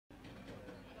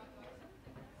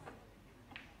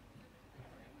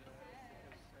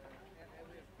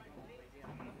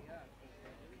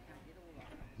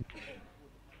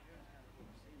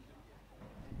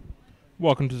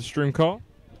Welcome to the stream call.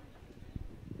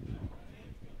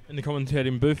 In the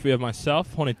commentating booth, we have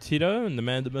myself, Hone Tito, and the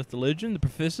man, the myth, the legend, the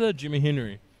professor, Jimmy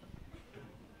Henry.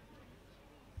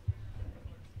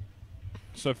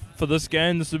 So for this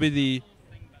game, this will be the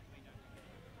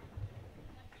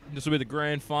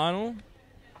grand final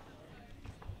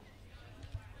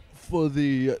for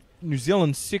the New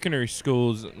Zealand Secondary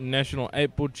Schools National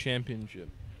 8-Ball Championship.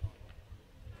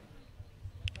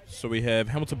 So we have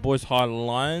Hamilton Boys High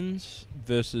Lions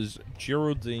versus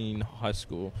Geraldine High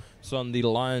School. So on the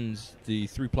Lions, the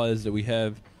three players that we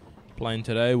have playing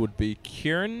today would be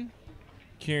Kieran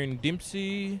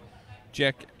Dempsey,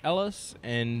 Jack Ellis,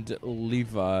 and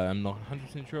Levi. I'm not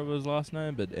 100% sure of his last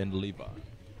name, and Levi.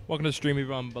 Welcome to the stream,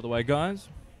 everyone, by the way, guys.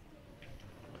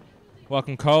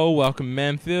 Welcome Cole, welcome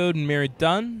Manfield, Mary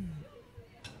Dunn,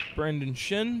 Brandon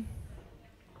Shin.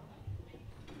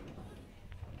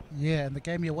 Yeah, and the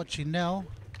game you're watching now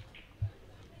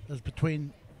is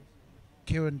between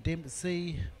Kieran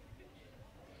Dempsey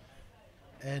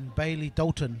and Bailey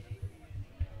Dalton.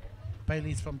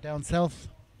 Bailey's from down south,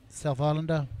 South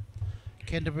Islander,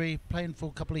 Canterbury, playing for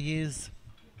a couple of years.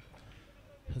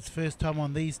 His first time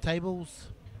on these tables.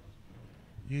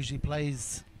 Usually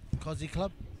plays Cosy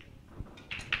Club.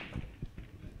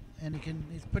 And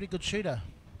he's a pretty good shooter.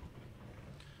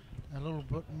 A little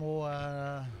bit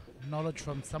more knowledge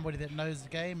from somebody that knows the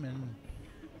game, and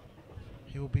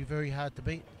he will be very hard to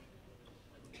beat.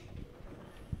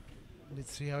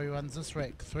 Let's see how he runs this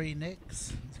rack. 3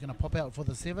 necks. He's going to pop out for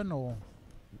the 7, or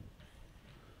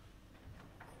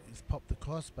he's popped the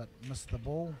cross but missed the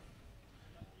ball.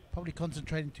 Probably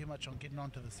concentrating too much on getting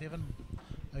onto the 7.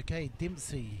 Okay,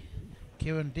 Dempsey.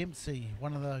 Kieran Dempsey,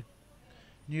 one of the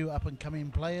new up-and-coming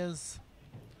players.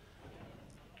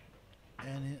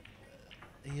 And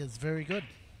he is very good.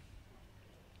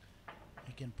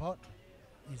 He can pot.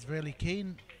 He's really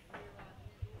keen.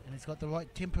 And he's got the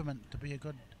right temperament to be a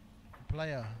good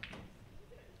player.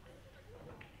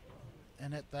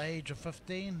 And at the age of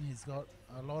 15, he's got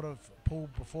a lot of pull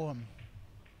before him.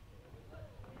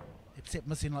 Except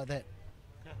missing like that.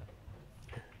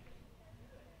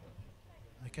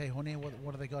 Okay, Hone,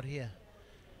 what have they got here?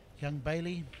 Young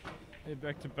Bailey. Yeah,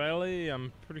 back to Bailey.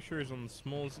 I'm pretty sure he's on the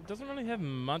smalls. He doesn't really have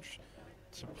much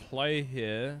to play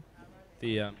here.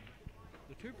 The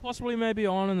two possibly maybe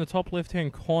on in the top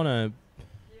left-hand corner,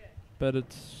 but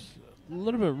it's a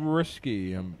little bit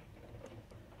risky. And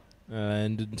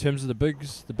in terms of the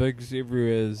bigs everywhere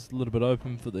is a little bit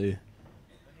open for the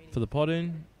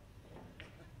potting.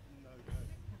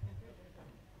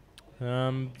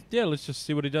 Yeah, let's just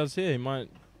see what he does here. He might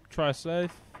try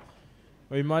safe,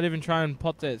 or he might even try and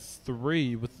pot that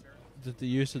 3 with the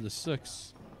use of the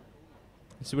 6.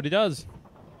 Let's see what he does.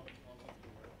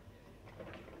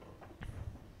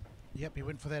 Yep, he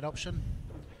went for that option.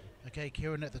 Okay,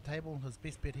 Kieran at the table. His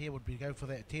best bet here would be go for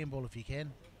that 10 ball if he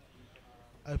can.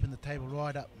 Open the table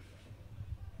right up.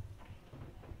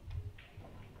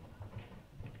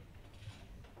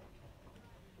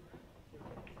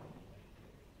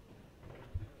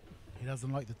 He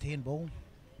doesn't like the 10 ball.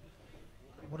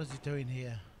 What is he doing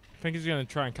here? I think he's going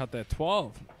to try and cut that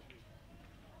 12.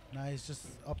 No, he's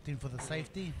just opting for the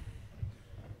safety.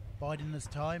 Biding his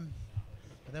time.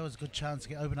 But that was a good chance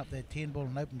to open up that 10 ball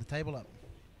and open the table up.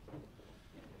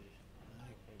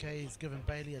 Okay, he's given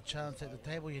Bailey a chance at the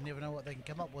table. You never know what they can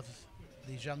come up with,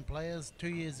 these young players. 2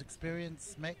 years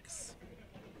experience max.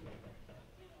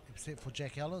 Except for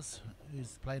Jack Ellis,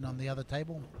 who's playing on the other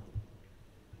table.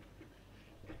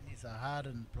 He's a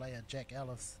hardened player, Jack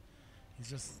Ellis. He's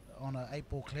just on an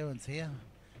 8-ball clearance here,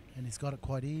 and he's got it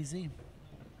quite easy.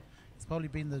 He's probably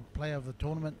been the player of the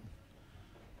tournament,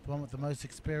 the one with the most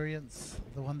experience,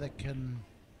 the one that can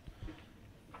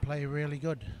play really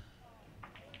good.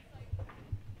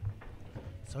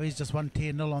 So he's just won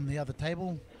 10-0 on the other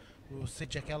table. We'll see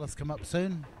Jack Ellis come up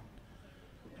soon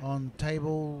on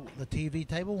table, the TV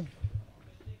table.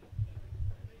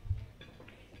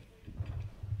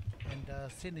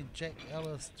 Sending Jack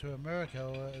Ellis to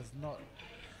America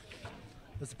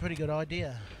is a pretty good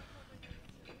idea.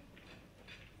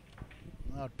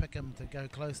 I'd pick him to go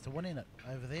close to winning it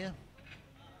over there.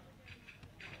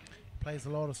 Plays a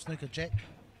lot of snooker, Jack.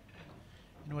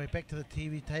 Anyway, back to the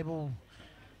TV table.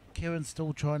 Kieran's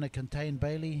still trying to contain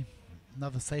Bailey.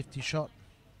 Another safety shot.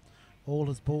 All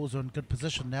his balls are in good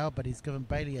position now, but he's given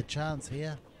Bailey a chance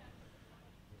here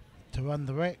to run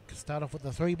the rack. Start off with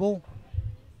the 3 ball.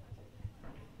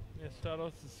 Yeah, start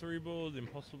off the 3 ball, then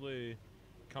possibly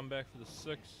come back for the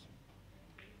 6.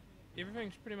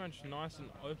 Everything's pretty much nice and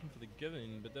open for the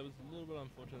giving, but that was a little bit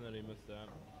unfortunate that he missed that.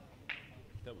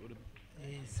 That would have.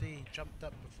 You see, he jumped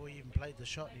up before he even played the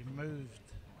shot. He moved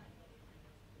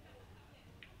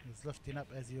was lifting up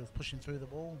as he was pushing through the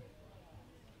ball.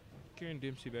 Kieran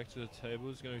Dempsey back to the table.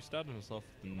 He's going to be starting us off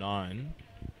with the 9.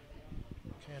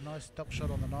 Okay, a nice stop shot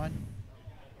on the 9.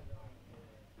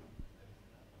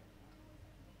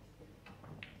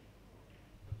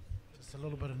 Just a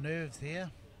little bit of nerves here.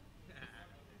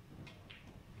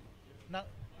 No.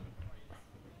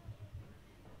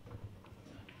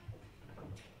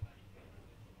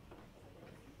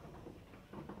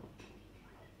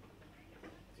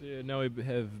 So yeah, now we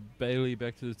have Bailey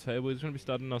back to the table. He's going to be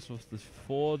starting us off the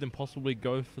 4, then possibly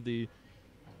go for the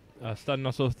starting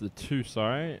us off the 2,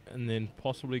 sorry, and then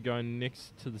possibly going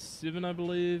next to the 7, I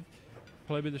believe.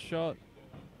 Probably be the shot.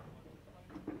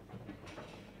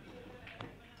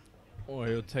 Or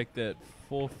he'll take that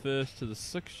 4 first to the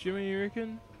 6, Jimmy, you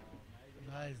reckon?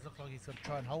 No, he looks like he's going to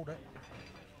try and hold it.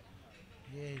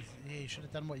 Yeah, he should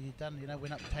have done what you've done,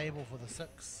 went up table for the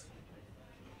 6.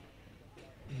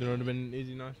 That would have been an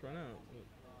easy, nice run out.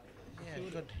 Yeah,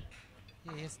 good.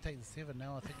 Yeah, he has to take the 7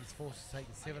 now. I think he's forced to take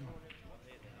the 7.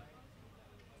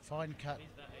 Fine cut.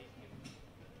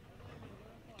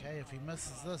 Okay, if he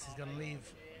misses this, he's going to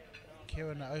leave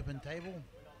Kieran an open table.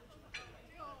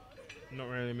 Not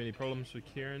really many problems for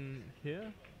Kieran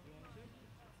here.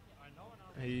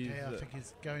 Okay, I think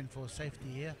he's going for safety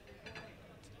here.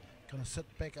 Going to sit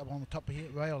back up on the top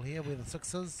rail here where the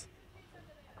 6 is.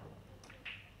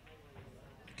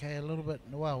 Okay, a little bit,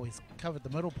 well, he's covered the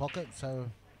middle pocket,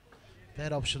 so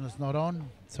that option is not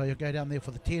on. So he'll go down there for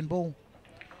the 10 ball,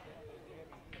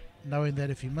 knowing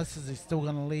that if he misses, he's still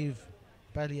going to leave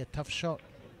Bailey a tough shot.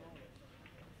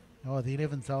 Oh, the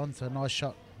 11's on, so nice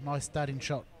shot, nice starting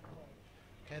shot.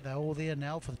 Okay, they're all there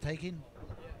now for the taking.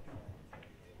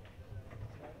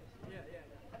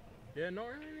 Yeah, not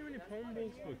really many palm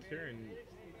balls for Kieran.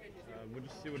 We'll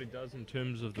just see what he does in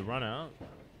terms of the run out.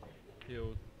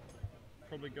 He'll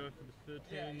probably go for the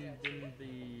 13, then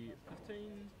the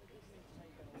 15,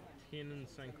 10 in the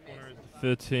same corner as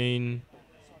the 13.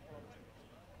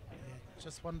 Yeah,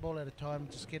 just one ball at a time,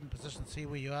 just get in position, see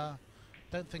where you are.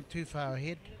 Don't think too far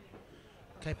ahead.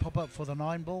 Okay, pop up for the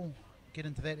 9 ball, get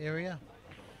into that area.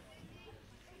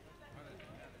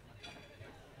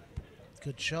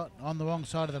 Good shot. On the wrong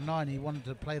side of the 9, he wanted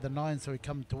to play the 9, so he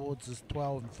come towards his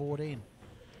 12 and 14.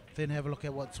 Then have a look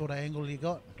at what sort of angle he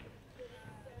got.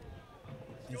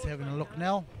 He's having a look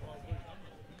now.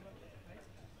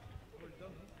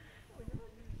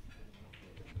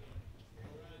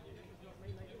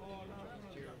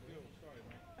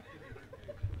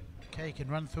 Okay, he can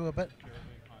run through a bit.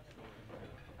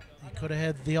 He could have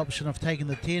had the option of taking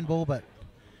the 10 ball, but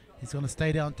he's going to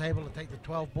stay down table and take the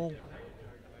 12 ball.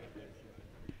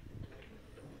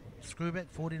 Screw back,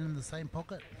 14 in the same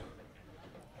pocket.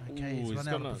 Okay, he's run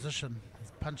out of position.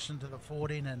 He's punched into the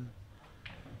 14 and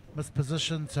missed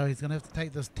position, so he's going to have to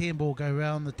take this 10 ball, go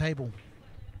round the table.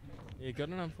 Yeah, got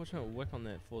an unfortunate whip on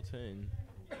that 14.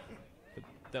 But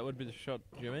that would be the shot,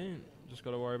 Jimmy. Just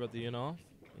got to worry about the in off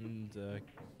and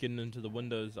getting into the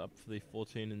windows up for the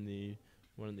 14 in the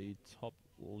one of the top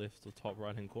left or top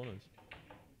right hand corners.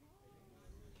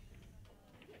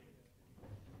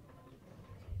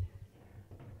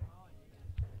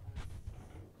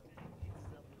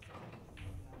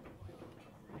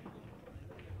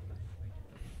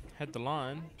 Had the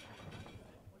line.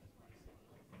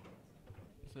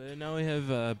 So now we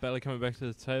have Bailey coming back to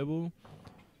the table.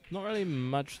 Not really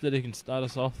much that he can start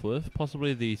us off with.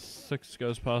 Possibly the 6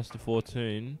 goes past the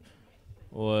 14.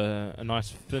 Or a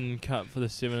nice thin cut for the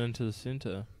 7 into the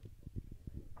centre.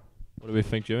 What do we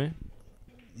think, Jimmy?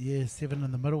 Yeah, 7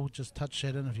 in the middle. Just touch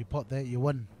that in. If you pot that, you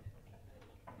win.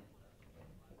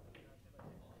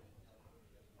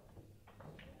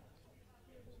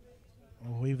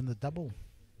 Or even the double.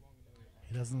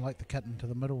 He doesn't like the cut into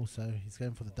the middle, so he's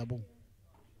going for the double.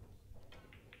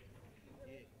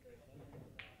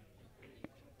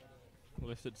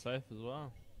 Left it safe as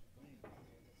well.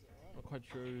 Not quite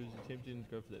sure who's attempting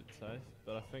to go for that safe,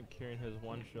 but I think Kieran has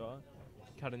one shot.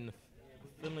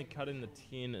 Thinly cutting the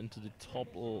 10 into the top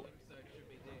or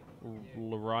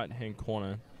right hand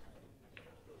corner.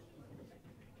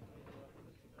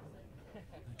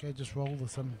 Okay, just roll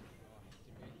this in.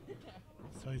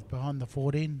 So he's behind the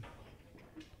 14.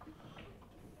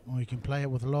 Or you can play it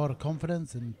with a lot of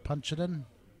confidence and punch it in.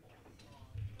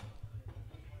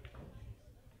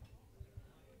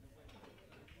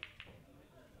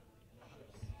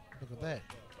 Look at that.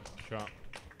 Shot.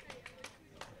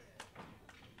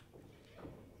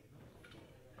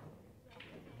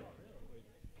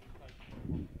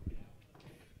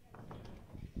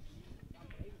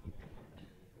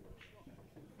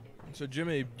 So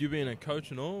Jimmy, you being a coach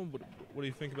and all, what do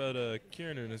you think about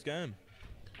Kieran and his game?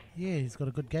 Yeah, he's got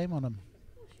a good game on him.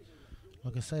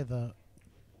 Like I say,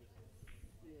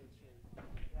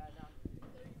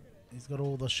 he's got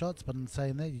all the shots, but in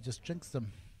saying that, you just jinxed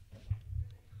him.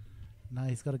 No,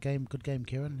 he's got a good game,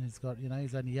 Kieran. He's got,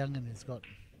 he's only young and he's got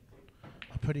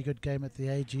a pretty good game at the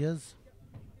age he is.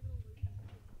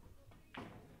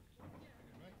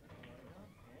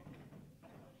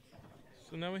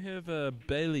 So now we have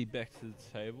Bailey back to the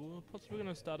table. Possibly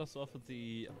going to start us off with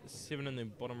the 7 in the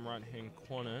bottom right-hand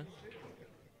corner.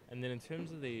 And then in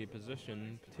terms of the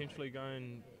position, potentially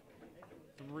going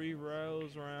 3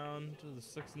 rails around to the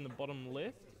 6 in the bottom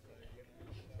left.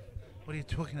 What are you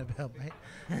talking about, mate?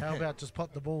 How about just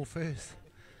pop the ball first?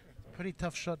 Pretty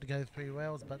tough shot to go 3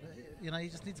 rails, but you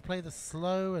just need to play this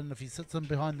slow, and if he sits in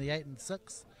behind the 8 and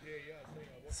 6,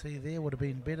 see there would have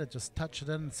been better. Just touch it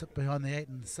in and sit behind the 8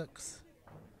 and 6.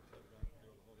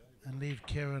 And leave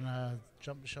Kieran a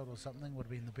jump shot or something would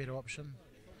have been the better option.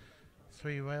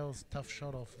 3 rails, tough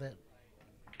shot off that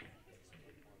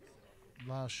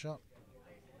last shot.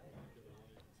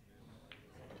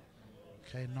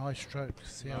 Okay, nice stroke.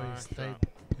 See how he stayed.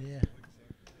 Yeah.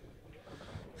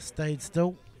 Stayed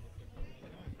still.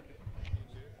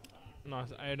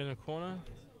 Nice 8 in the corner.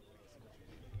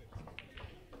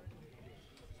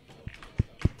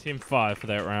 10-5 for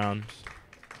that round.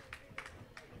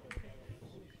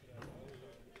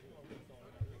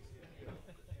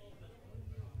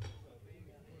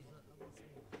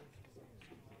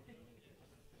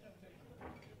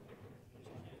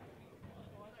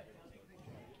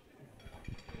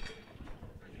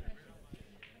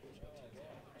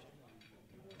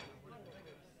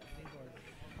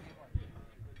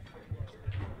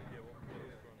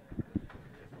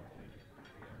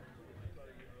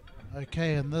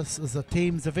 Okay, and this is a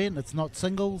teams event, it's not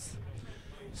singles,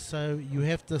 so you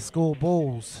have to score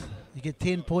balls. You get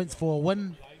 10 points for a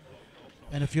win,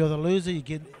 and if you're the loser, you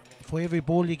get, for every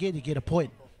ball you get a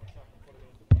point.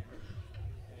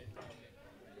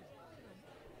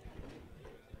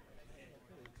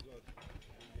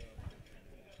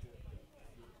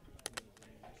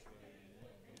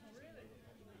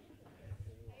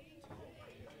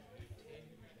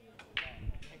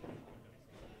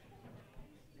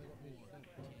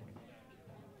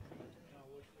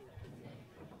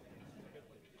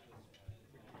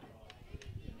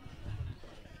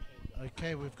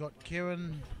 Okay, we've got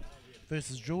Kieran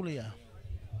versus Julia.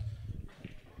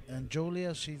 And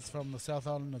Julia, she's from the South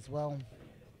Island as well.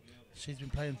 She's been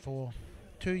playing for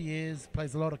 2 years,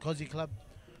 plays a lot of Cosy Club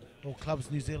or Clubs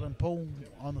New Zealand pool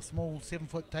on the small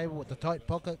 7-foot table with the tight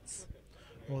pockets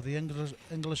or the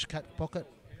English cut pocket.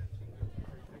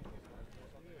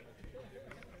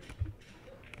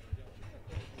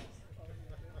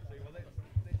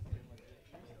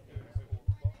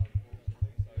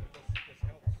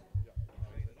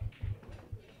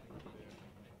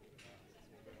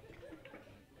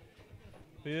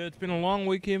 Yeah, it's been a long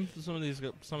weekend for some of these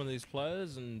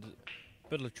players and a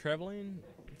bit of travelling.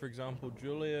 For example,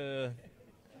 Julia,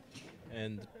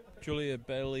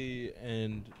 Bailey,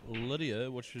 and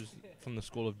Lydia, which is from the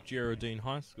school of Geraldine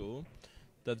High School.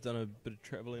 They've done a bit of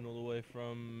travelling all the way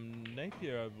from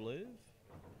Napier, I believe.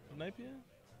 Napier?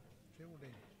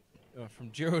 Geraldine. Oh,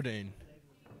 from Geraldine.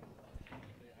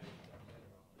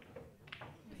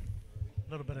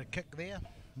 A little bit of kick there,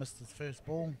 missed his first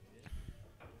ball.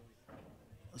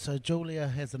 So Julia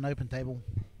has an open table.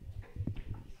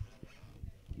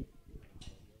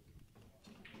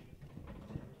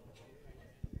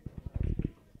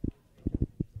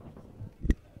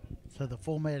 So the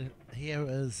format here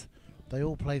is they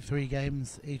all play 3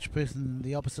 games, each person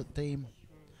the opposite team,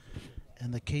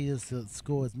 and the key is to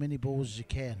score as many balls as you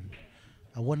can.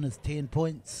 A win is 10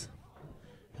 points,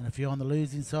 and if you're on the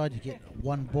losing side, you get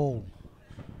 1 ball.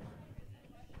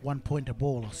 1 point a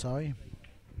ball, sorry.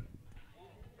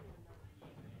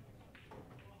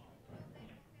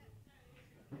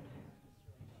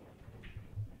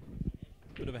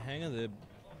 Bit of a hanger there.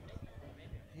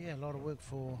 Yeah, a lot of work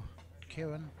for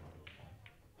Kieran.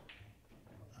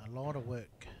 A lot of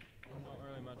work. Not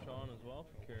really much on as well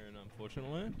for Kieran,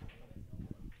 unfortunately.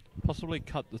 Possibly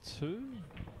cut the 2.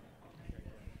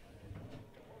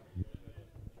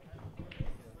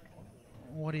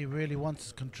 What he really wants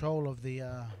is control of the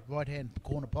right-hand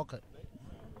corner pocket.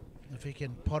 If he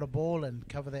can pot a ball and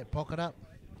cover that pocket up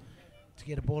to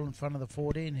get a ball in front of the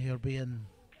 14, he'll be in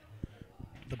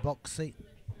the box seat.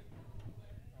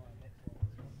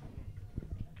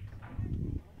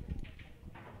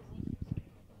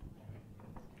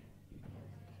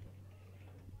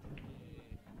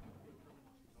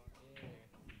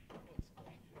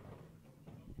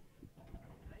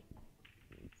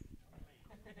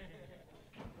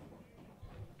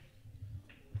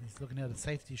 just looking at a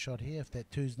safety shot here if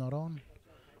that 2's not on.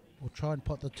 We'll try and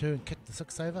pot the 2 and kick the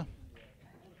 6 over.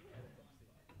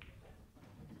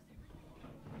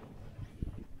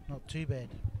 Not too bad.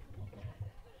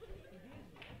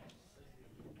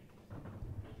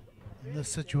 In this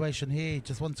situation here, he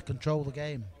just wants to control the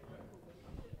game.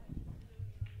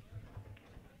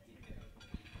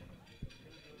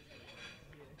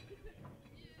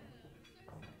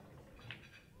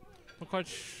 Not quite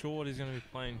sure what he's going to be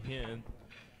playing here.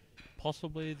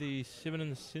 Possibly the 7 in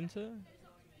the centre?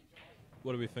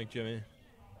 What do we think, Jimmy?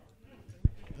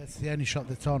 That's the only shot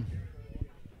that's on.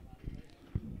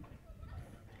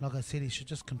 Like I said, he should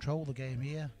just control the game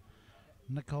here.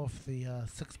 Nick off the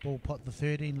 6 ball, pot the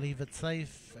 13, leave it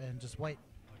safe, and just wait.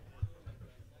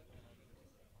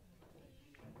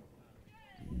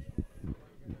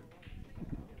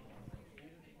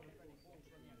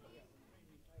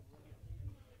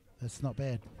 That's not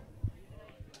bad.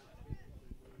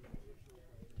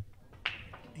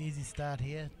 Easy start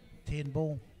here, 10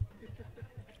 ball.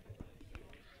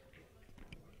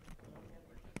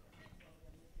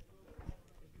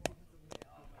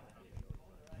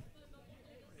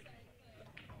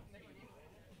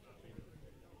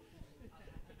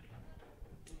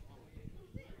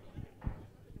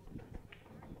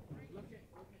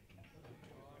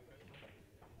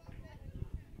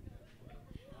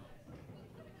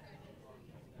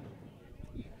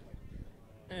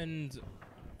 And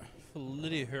for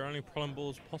Lydia, her only problem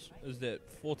ball is that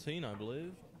 14, I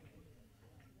believe.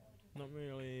 Not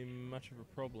really much of a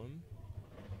problem.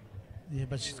 Yeah,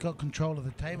 but she's got control of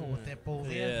the table with that ball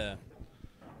there. Yeah.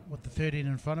 With the 13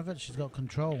 in front of it, she's got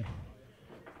control.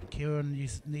 Kieran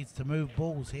needs to move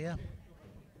balls here.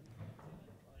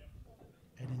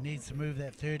 And he needs to move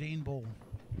that 13 ball.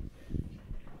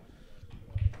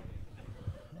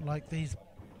 Like these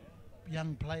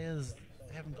young players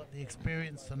haven't got the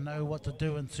experience to know what to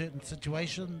do in certain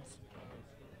situations.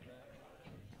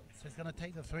 So he's going to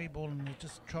take the 3 ball and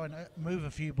just try and move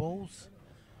a few balls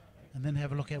and then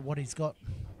have a look at what he's got.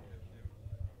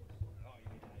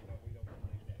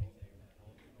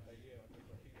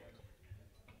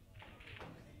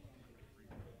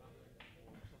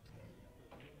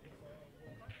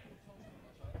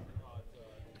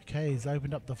 Okay, he's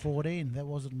opened up the 14. That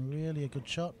wasn't really a good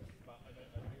shot.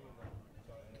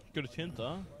 Good attempt,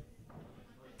 though.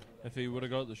 If he would have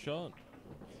got the shot,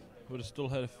 would have still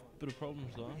had a bit of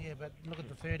problems, though. Yeah, but look at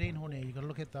the 13 horn here. You've got to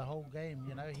look at the whole game.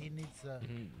 You know, he needs to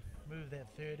move that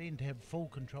 13 to have full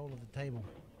control of the table.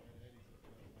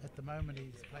 At the moment,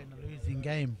 he's playing a losing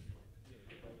game.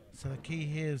 So the key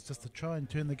here is just to try and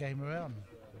turn the game around.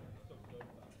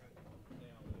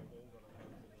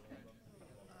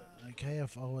 Okay,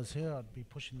 if I was here, I'd be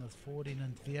pushing this 14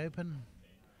 into the open.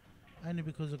 Only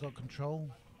because I've got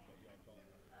control.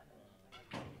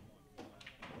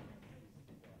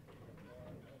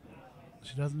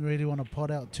 She doesn't really want to pot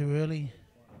out too early.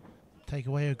 Take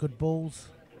away her good balls.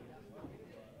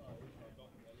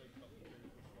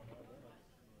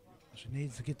 She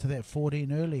needs to get to that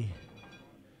 14 early.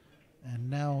 And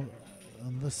now,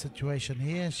 in this situation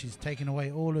here, she's taken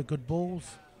away all her good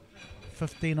balls.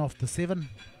 15 off the 7.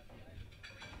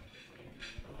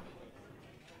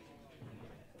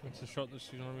 That's the shot that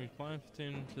she's going to be playing.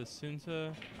 15 to the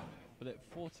centre. But that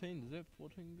 14, does that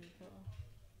 14 get far?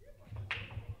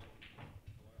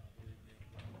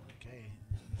 Okay,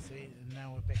 see, and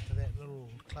now we're back to that little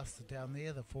cluster down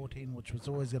there, the 14, which was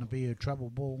always going to be her trouble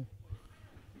ball.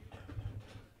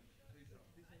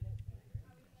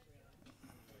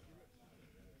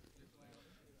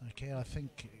 Okay, I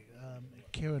think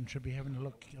Kieran should be having a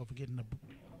look of getting a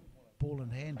ball in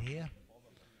hand here.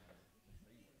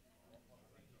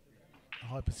 A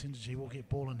high percentage he will get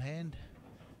ball in hand.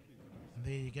 And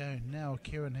there you go. Now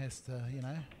Kieran has to, you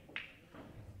know,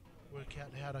 work out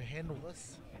how to handle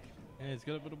this. Yeah, he's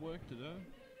got a bit of work to do.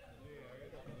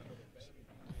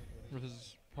 With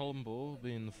his problem ball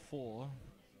being the 4.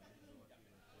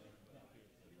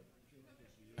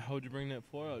 How would you bring that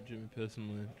 4 out, Jimmy,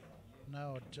 personally?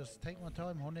 No, I'd just take my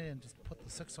time on it and just put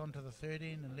the 6 onto the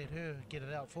 13 and let her get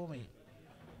it out for me.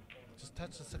 Just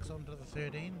touch the 6 onto the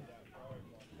 13.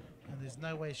 And there's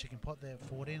no way she can pot that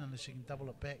 14 unless she can double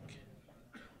it back.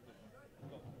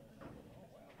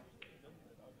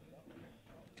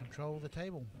 Control the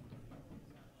table.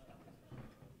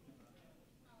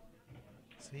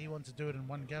 So he wants to do it in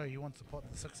one go. He wants to pot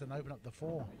the 6 and open up the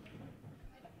 4.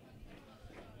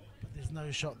 But there's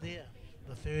no shot there.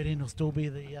 The 13 will still be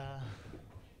the...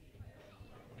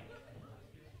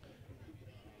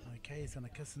 Okay, he's going to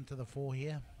kiss into the 4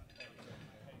 here.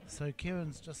 So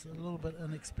Kieran's just a little bit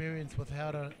inexperienced with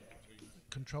how to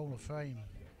control a frame.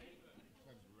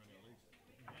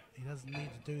 He doesn't need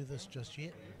to do this just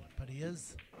yet, but he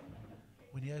is.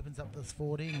 When he opens up this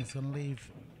 14, he's going to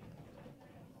leave.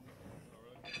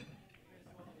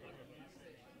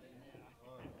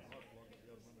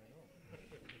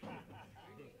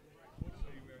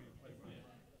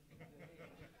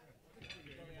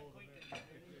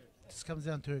 Just comes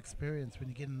down to experience. When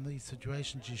you get in these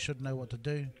situations, you should know what to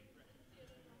do.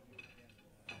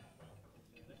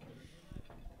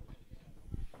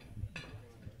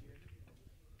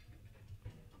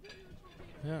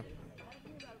 Yeah.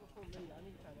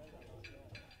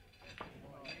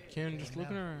 Kieran just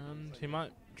looking around. He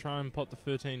might try and pot the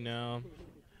 13 now.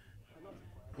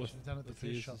 Should have done it the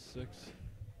first shot. 6.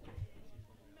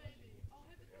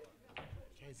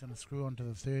 Okay, he's going to screw onto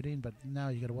the 13, but now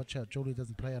you got to watch out. Julie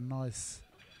doesn't play a nice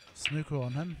snooker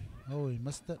on him. Oh, he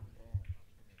missed it.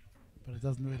 But it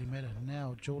doesn't really matter.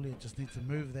 Now Julia just needs to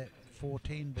move that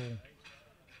 14 ball.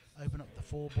 Open up the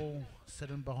 4 ball, sit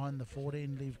in behind the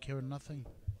 14, leave Kieran nothing.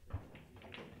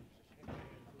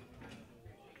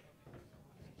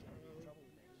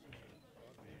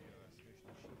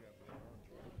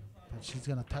 But she's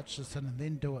going to touch this in and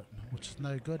then do it, which is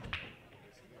no good.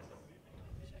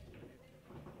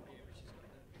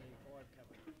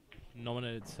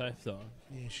 Nominated safe though.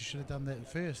 Yeah, she should have done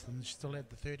that first, and she still had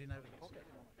the 13 over the pocket.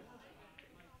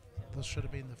 This should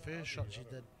have been the first shot she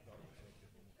did.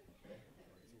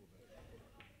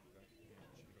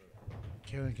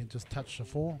 Kieran can just touch the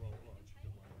 4.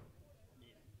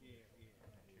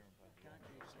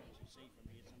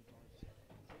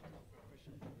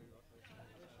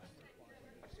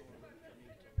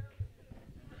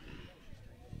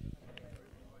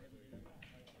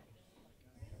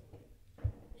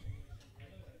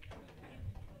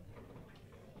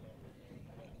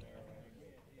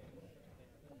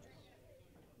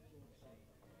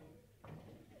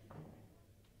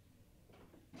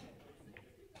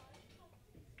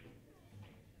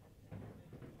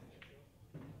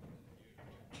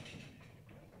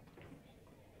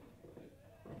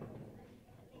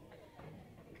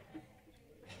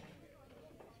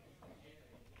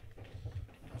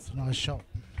 That's a nice shot.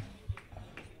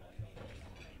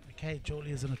 Okay,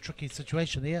 Julia's in a tricky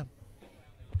situation here.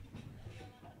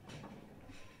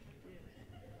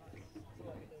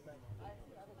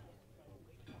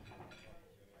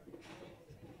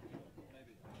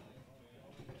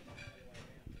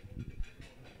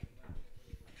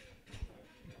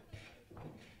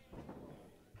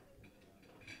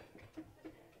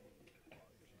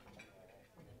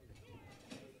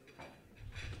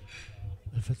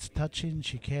 If it's touching,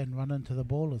 she can run into the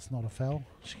ball. It's not a foul.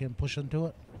 She can push into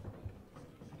it.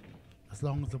 As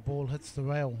long as the ball hits the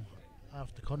rail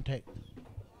after contact.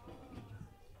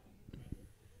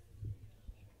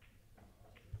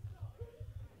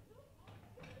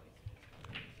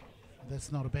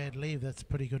 That's not a bad leave. That's a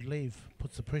pretty good leave.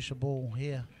 Puts the pressure ball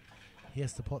here. He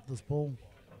has to pot this ball.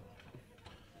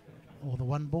 Or the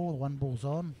 1 ball. The 1 ball's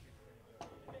on.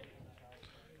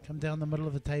 Come down the middle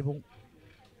of the table.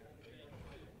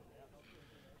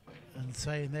 And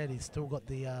saying that, he's still got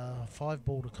the 5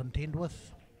 ball to contend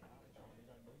with.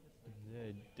 Yeah,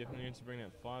 he definitely needs to bring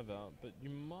that 5 out, but you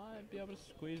might be able to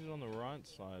squeeze it on the right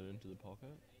side into the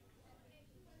pocket.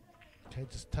 Okay,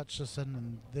 just touch this in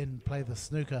and then play the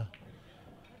snooker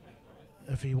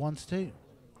if he wants to.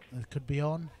 It could be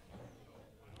on.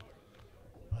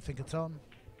 I think it's on.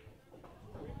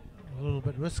 A little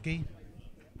bit risky.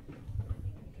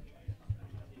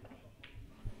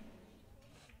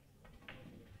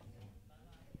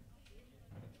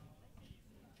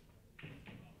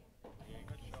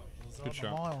 Good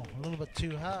shot. Mile, a little bit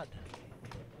too hard.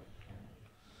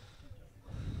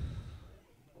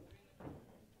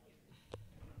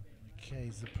 Okay,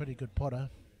 he's a pretty good potter.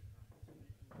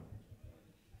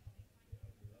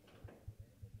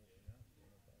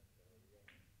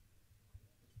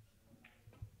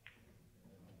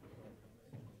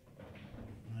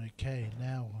 Okay,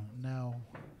 now.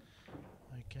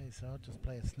 Okay, so I'll just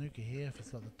play a snooker here. If he's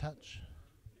got the touch,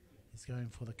 he's going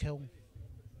for the kill.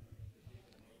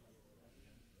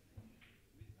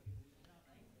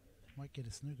 Might get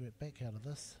a snooker it back out of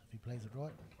this if he plays it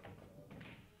right.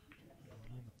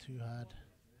 A little bit too hard.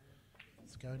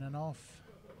 It's going in off.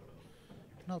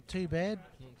 Not too bad.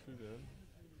 Not too bad.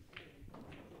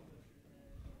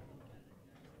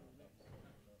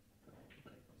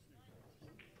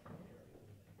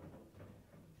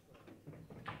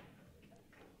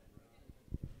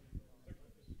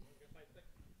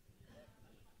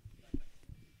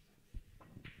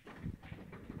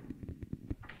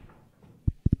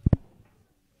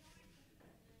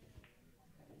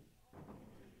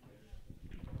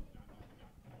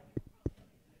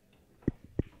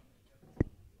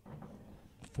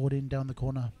 14 down the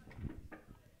corner.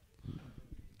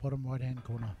 Bottom right hand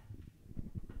corner.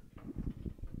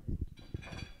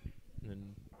 And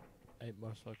then 8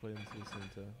 most likely into the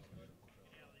centre.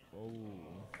 Oh.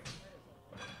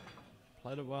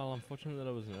 Played it well, unfortunately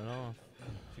that wasn't enough.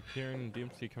 Securing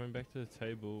Dempsey coming back to the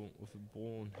table with a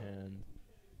ball in hand.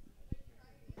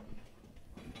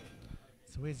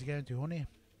 So where's he going to, Horny?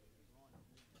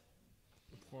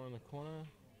 4 in the corner.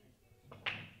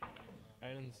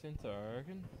 8 in the centre, I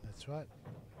reckon. That's right.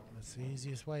 That's the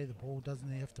easiest way. The ball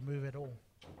doesn't have to move at all.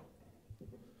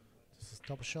 Just a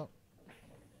stop shot.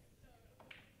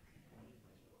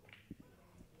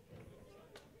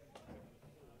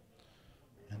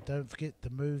 And don't forget to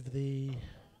move the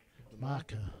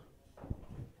marker.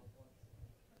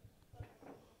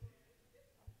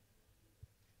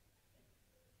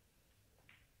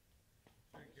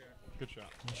 Good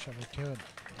shot. Nice shot by Kieran.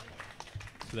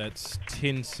 So that's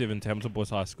 10-7 to Hamilton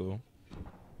Boys High School.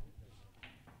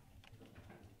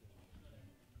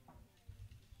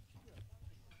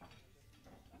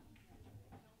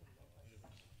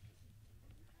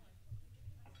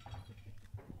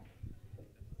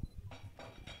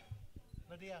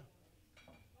 Lydia.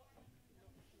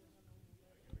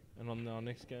 And on our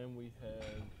next game we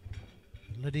have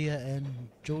Lydia and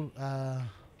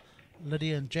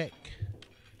Lydia and Jack.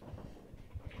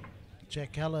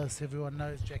 Jack Ellis, everyone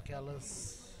knows Jack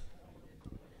Ellis.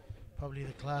 Probably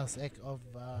the class act of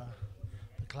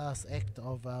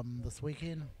this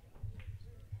weekend.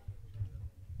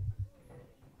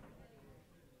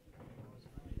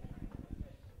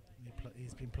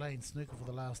 He's been playing snooker for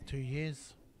the last 2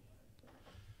 years,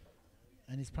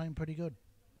 and he's playing pretty good.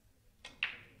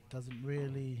 Doesn't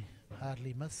really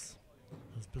hardly miss.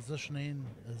 His positioning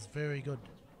is very good.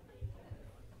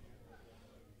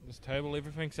 this table.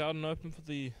 Everything's out and open for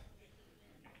the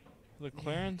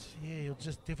clearance. Yeah, he'll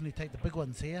just definitely take the big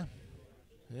ones here.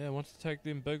 Yeah, wants to take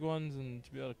them big ones and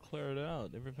to be able to clear it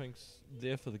out. Everything's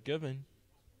there for the giving.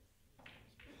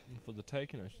 And for the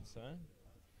taking, I should say.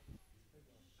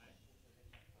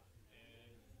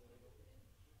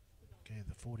 Okay,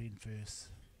 the 14 first.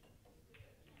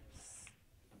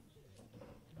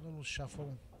 A little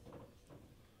shuffle.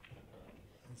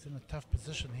 He's in a tough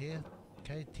position here.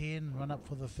 Okay, 10, run up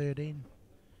for the 13.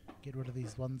 Get rid of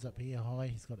these ones up here high.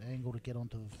 He's got angle to get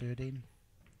onto the 13.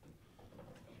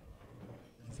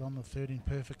 He's on the 13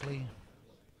 perfectly.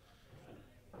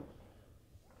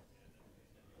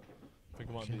 I think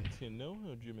it might be 10-0,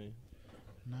 or do you mean?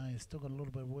 No, he's still got a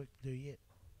little bit of work to do yet.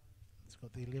 He's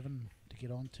got the 11 to get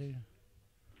onto.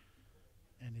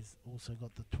 And he's also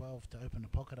got the 12 to open the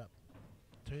pocket up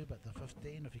too, but the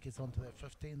 15, if he gets onto that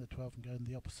 15, the 12 can go in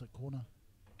the opposite corner.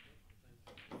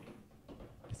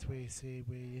 That's where you see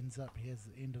where he ends up. He has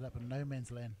ended up in no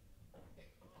man's land.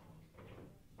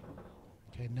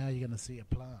 Okay, now you're going to see a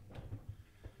plant.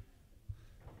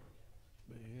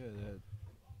 But yeah,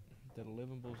 that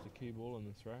 11 ball's the key ball in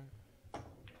this, right?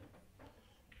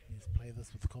 Let's play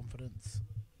this with confidence.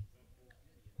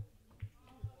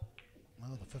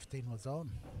 Oh, the 15 was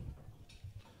on.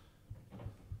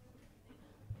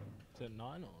 Is that 9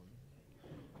 on?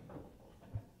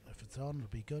 If it's on, it'll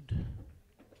be good.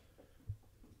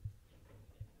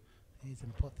 He's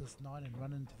going to put this 9 and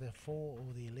run into the 4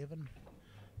 or the 11.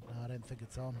 No, I don't think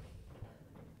it's on.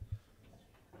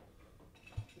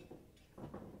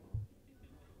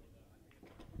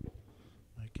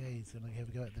 Okay, he's going to have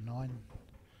a go at the 9.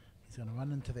 He's going to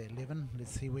run into the 11.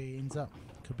 Let's see where he ends up.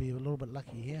 Could be a little bit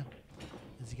lucky here.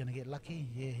 Is he going to get lucky?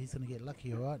 Yeah, he's going to get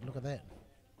lucky, alright. Look at that.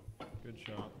 Good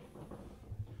shot.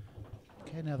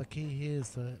 Okay, now the key here is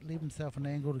to leave himself an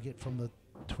angle to get from the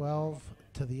 12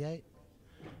 to the 8.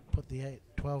 Put the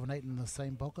 12 and 8 in the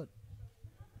same pocket.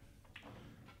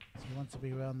 So he wants to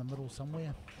be around the middle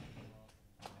somewhere.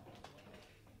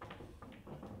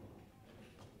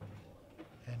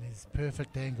 And his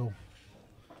perfect angle.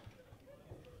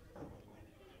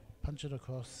 Punch it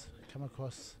across, come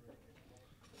across.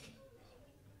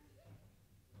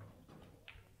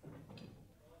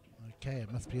 Okay,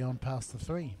 it must be on past the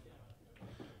 3.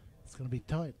 It's going to be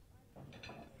tight.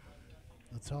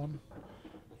 It's on.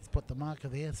 He's put the marker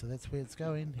there, so that's where it's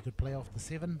going. He could play off the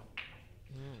 7.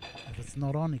 If it's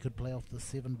not on, he could play off the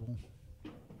 7 ball.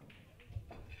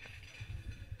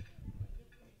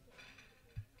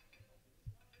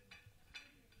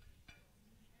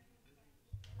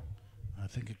 I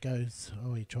think it goes.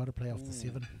 Oh, he tried to play off the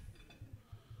 7.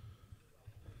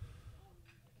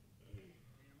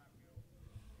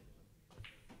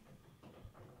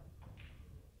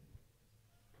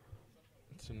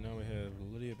 So now we have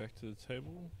Lydia back to the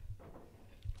table.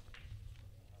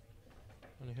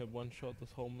 Only had one shot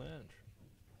this whole match.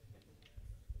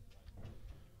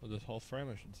 Or this whole frame,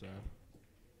 I should say.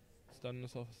 Starting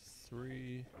this off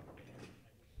 3.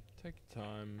 Take your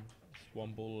time. It's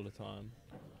one ball at a time.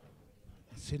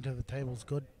 Centre of the table's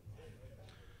good.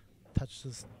 Touch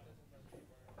this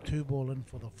 2 ball in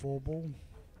for the 4 ball.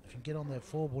 If you can get on that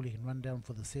 4 ball, you can run down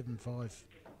for the 7-5. This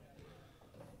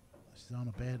is on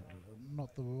a bad,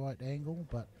 not the right angle,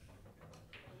 but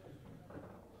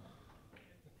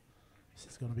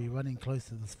she's going to be running close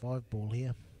to this 5 ball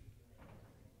here.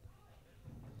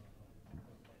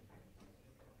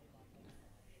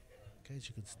 Okay,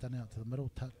 she could stun out to the middle,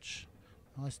 touch,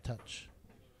 nice touch,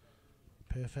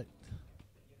 perfect.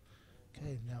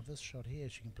 Okay, now this shot here,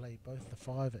 she can play both the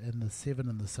 5 and the 7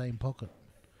 in the same pocket.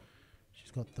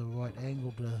 She's got the right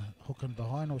angle to hook in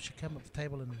behind, or she come up the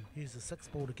table and use the 6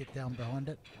 ball to get down behind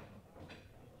it.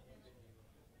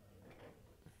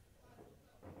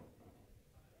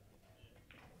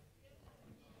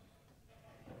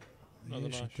 Another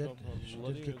Yeah, nice she did. shot from She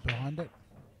Lydia did get as well. behind it.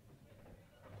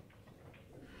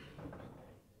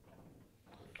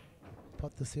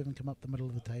 Pot the 7, come up the middle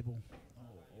of the table.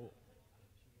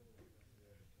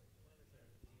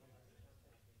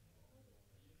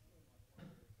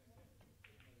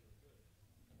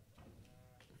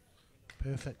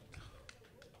 Perfect.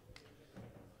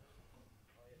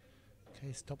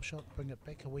 Okay, stop shot, bring it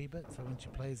back a wee bit, so when she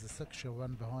plays the 6, she'll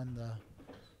run behind the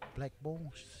black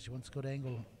ball. She wants good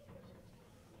angle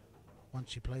once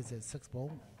she plays that 6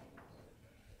 ball.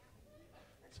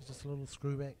 So just a little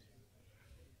screw back.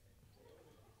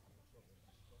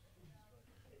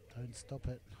 Don't stop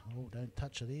it. Oh, don't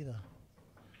touch it either.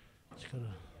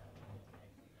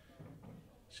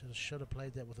 Should have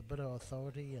played that with a bit of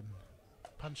authority and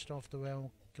punched off the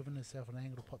rail, given herself an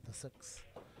angle to pot the 6,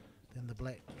 then the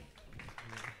black.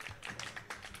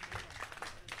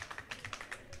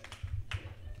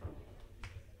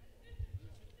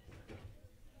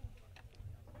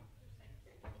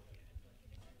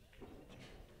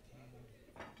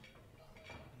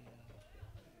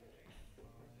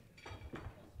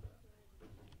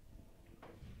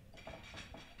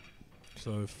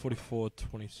 So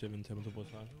 44-27 Templeton Boys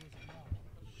line.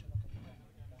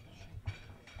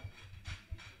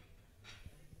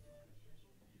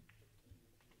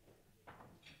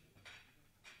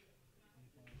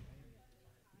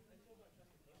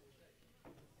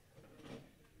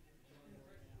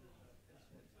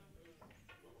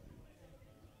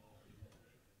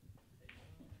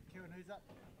 Kieran, who's up?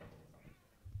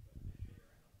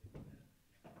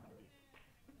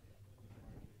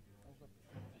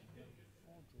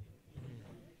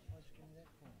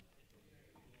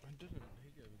 I didn't. He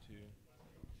gave it to you.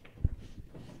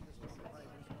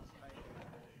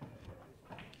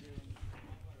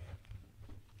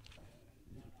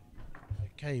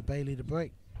 Okay, Bailey to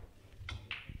break.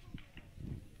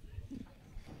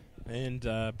 And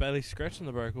Bailey scratching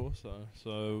the break also.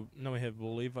 So now we have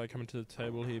Levi coming to the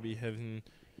table. He'll be having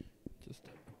just a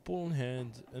ball in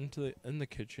hand in the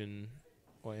kitchen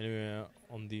or anywhere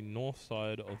on the north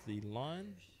side of the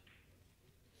line.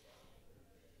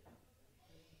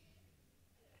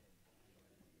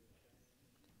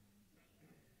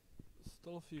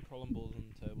 Still a few problem balls on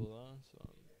the table though. So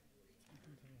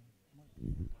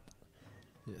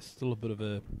yeah, still a bit of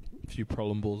a few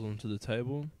problem balls onto the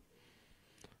table.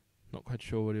 Not quite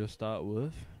sure what he'll start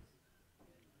with.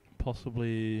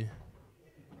 Possibly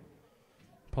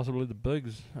the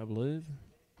bigs, I believe,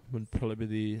 would probably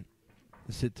be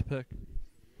the set to pick.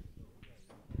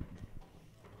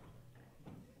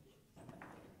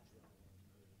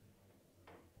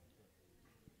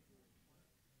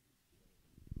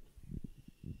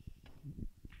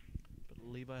 But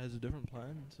Levi has a different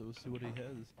plan, so we'll see what he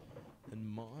has in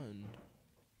mind.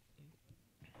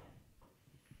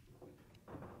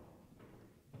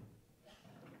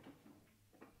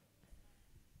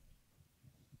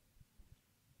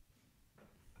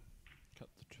 Cut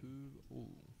the 2. Ooh.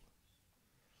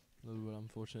 A little bit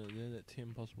unfortunate there. That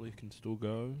 10 possibly can still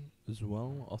go as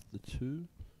well off the 2.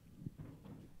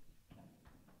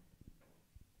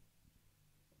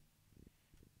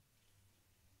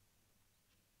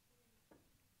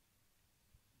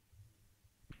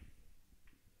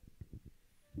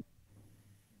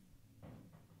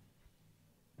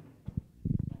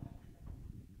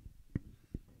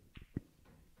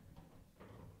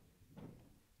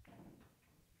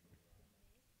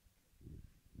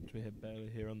 We have Bailey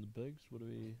here on the bigs. What do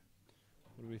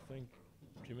we think?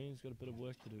 Jimmy's got a bit of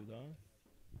work to do though.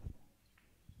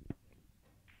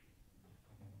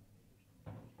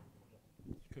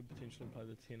 Could potentially play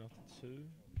the 10 off the 2.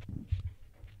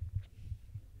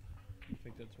 I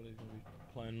think that's what he's going to be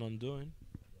planning on doing.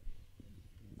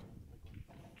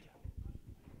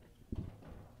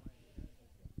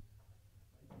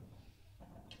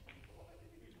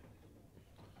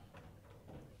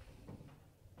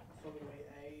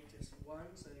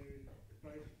 time, so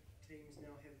both teams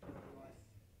now have 1 life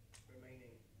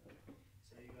remaining.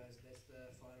 So you guys, that's the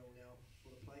final now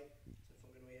for the plate. So if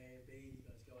I'm going to be A and B, you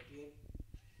guys go again.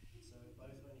 So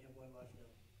both only have 1 life now.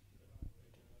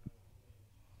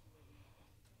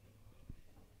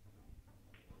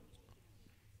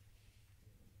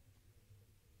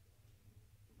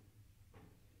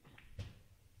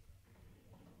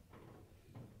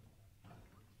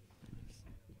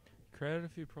 Created a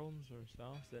few problems for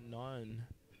himself at 9,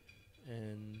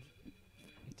 and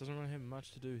it doesn't really have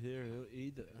much to do here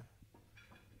either.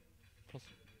 Plus,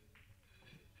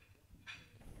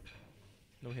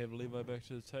 now we have Levi back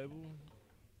to the table.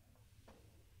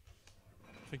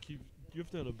 I think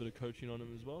you've done a bit of coaching on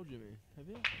him as well, Jimmy. Have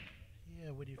you? Yeah,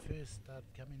 when he first started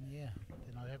coming, yeah.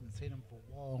 Then I haven't seen him for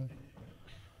a while.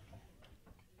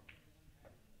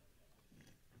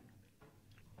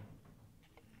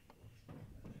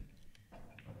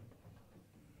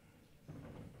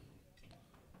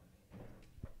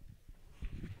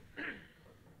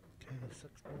 Okay, the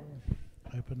 6 ball.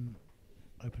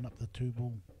 Open up the 2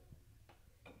 ball.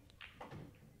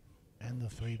 And the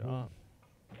 3 ball.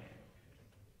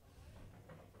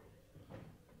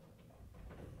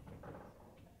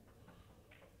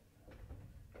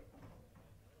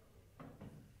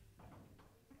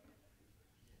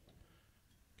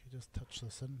 Just touch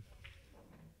this in.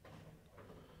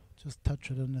 Just touch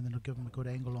it in, and then it'll give him a good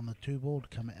angle on the 2 ball to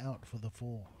come out for the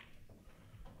 4.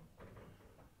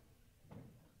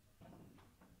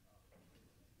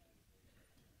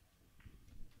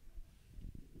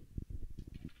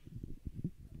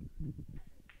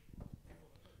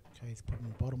 Okay, he's putting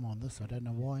the bottom on this. I don't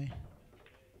know why.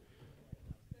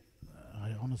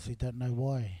 I honestly don't know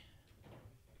why. I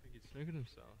think he's snookered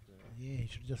himself. Yeah, he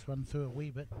should have just run through a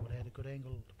wee bit. Would have had a good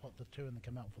angle to pot the 2 and then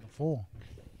come out for the 4.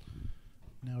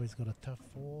 Now he's got a tough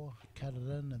 4, cut it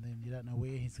in, and then you don't know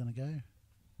where he's going to go.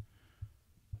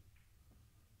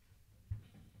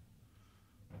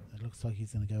 It looks like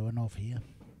he's going to go in off here.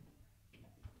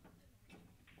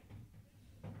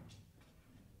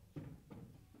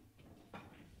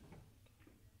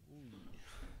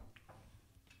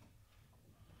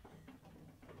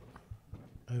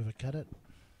 Overcut it.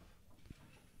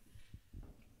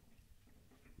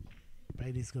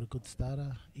 Bailey's got a good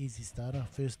starter, easy starter.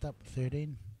 First up,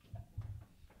 13.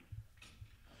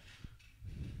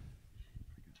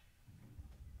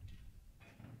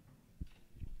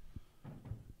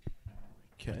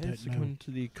 Okay, so coming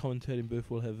to the commentating booth,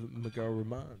 we'll have Miguel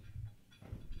Roman.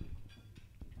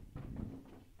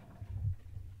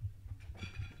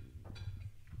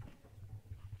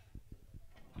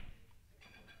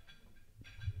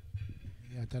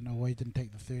 Yeah, I don't know why he didn't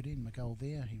take the 13, Miguel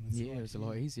there. He was it was a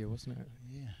lot easier, wasn't it?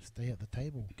 Yeah, stay at the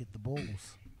table, get the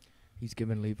balls. He's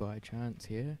given Levi a chance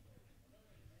here.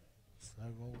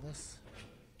 Slow roll this.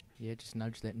 Yeah, just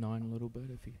nudge that 9 a little bit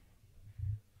if he...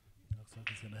 Looks like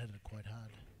he's going to hit it quite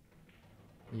hard.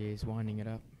 Yeah, he's winding it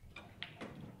up. There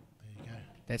you go.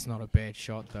 That's not a bad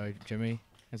shot though, Jimmy.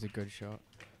 That's a good shot.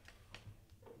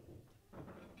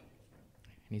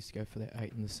 He needs to go for that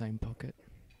 8 in the same pocket.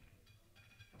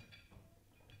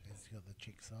 He's got the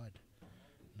check side.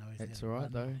 No, he's That's down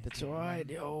alright one. though. He's That's down alright.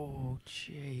 one. Oh,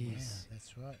 Yeah, jeez.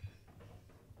 that's right.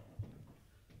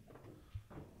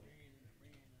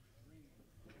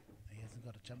 He hasn't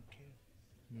got a jump cue.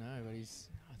 No, but he's...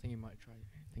 I think he might try...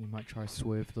 I think he might try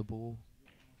swerve the ball.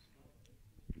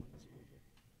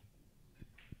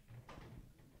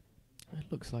 It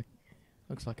looks like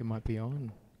it might be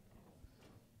on.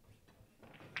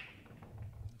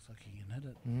 Looks like he can hit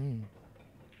it. Mm.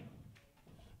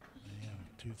 Yeah,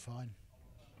 too fine.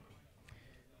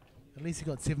 At least he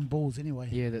got 7 balls anyway.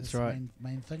 Yeah, that's right. The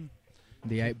main thing.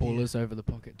 The 8 ball is over the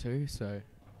pocket too, so...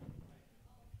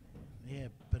 Yeah,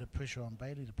 bit of pressure on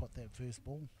Bailey to pot that first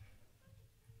ball.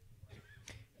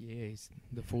 Yeah,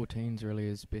 the 14's really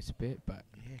his best bet, but...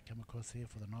 Yeah, come across here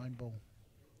for the 9 ball.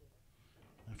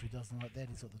 If he doesn't like that,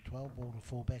 he's got the 12 ball to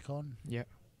fall back on. Yep.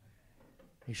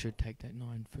 He should take that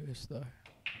 9 first though.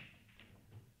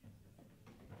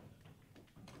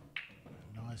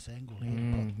 Nice angle here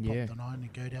to pop the 9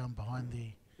 and go down behind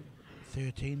the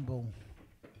 13 ball.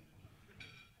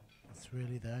 It's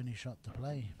really the only shot to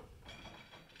play.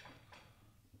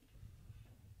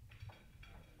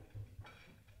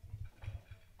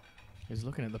 He's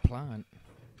looking at the plant.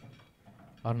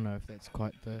 I don't know if that's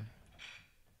quite the...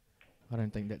 I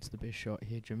don't think that's the best shot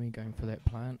here, Jimmy, going for that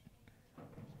plant.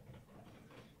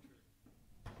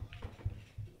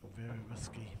 Very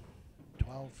risky.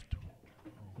 12.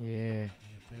 Yeah. Yeah,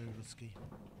 very risky.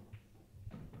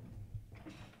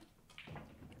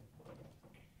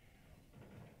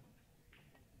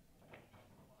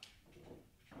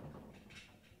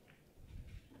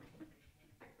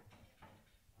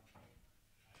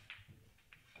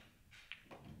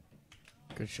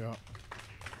 Good shot.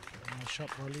 Nice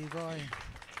shot by Levi.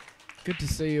 Good to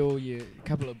see all your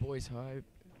couple of boys high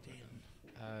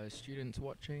students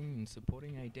watching and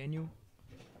supporting. Hey, Daniel.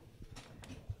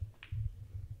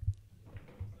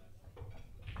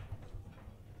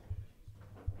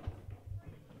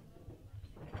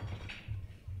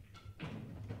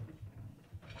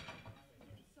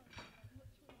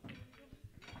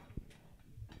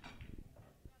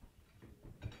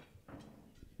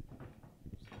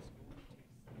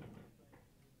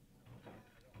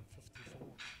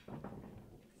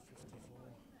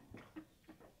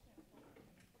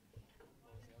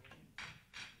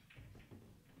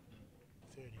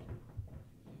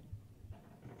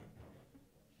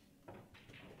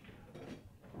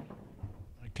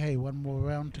 Okay, one more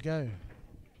round to go.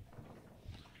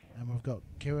 And we've got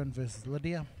Kieran versus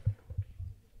Lydia.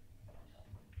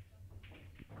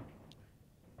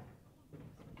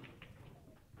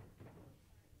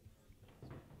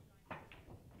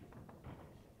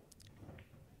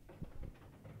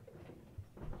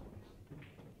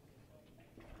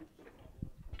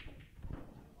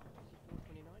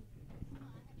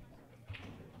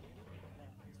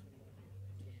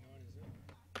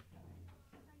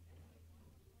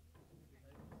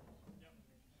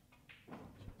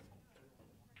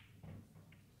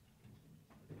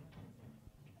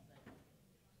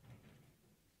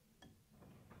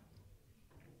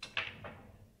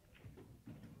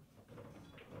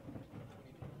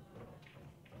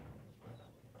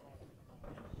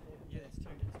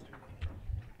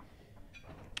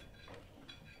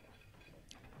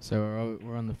 So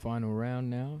we're on the final round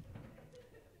now.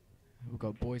 We've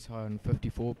got Boys High on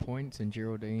 54 points and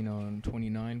Geraldine on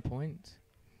 29 points.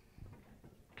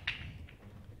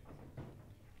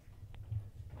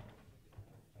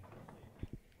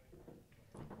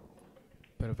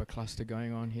 Bit of a cluster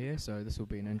going on here, so this will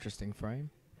be an interesting frame.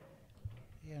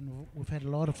 Yeah, and we've had a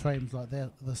lot of frames like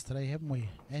this today, haven't we?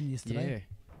 And yesterday. Yeah.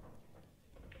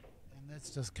 And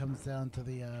that just comes down to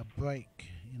the break.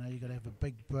 You know, you've got to have a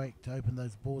big break to open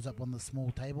those balls up on the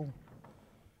small table.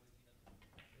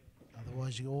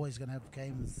 Otherwise, you're always going to have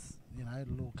games, you know,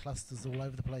 little clusters all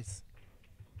over the place.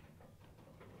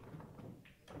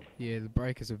 Yeah, the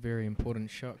break is a very important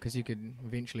shot because you could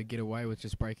eventually get away with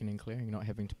just breaking and clearing, not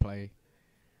having to play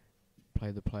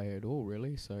the play at all,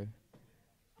 really. So And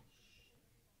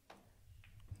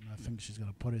I think she's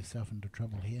going to put herself into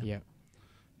trouble here. yeah,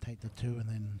 Take the 2 and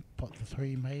then pot the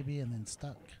 3 maybe, and then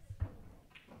stuck.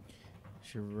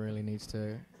 she really needs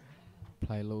to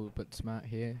play a little bit smart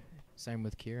here. Same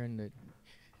with Kieran, that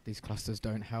these clusters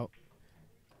don't help.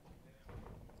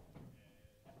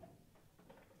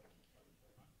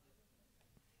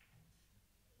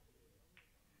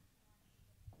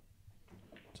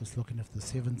 Just looking if the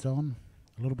 7's on.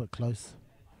 A little bit close.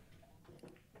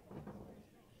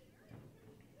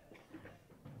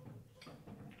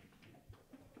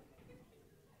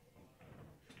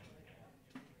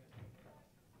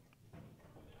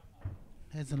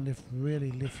 Hasn't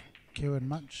really left Kieran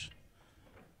much.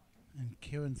 And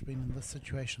Kieran's been in this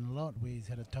situation a lot where he's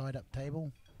had a tied up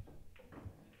table.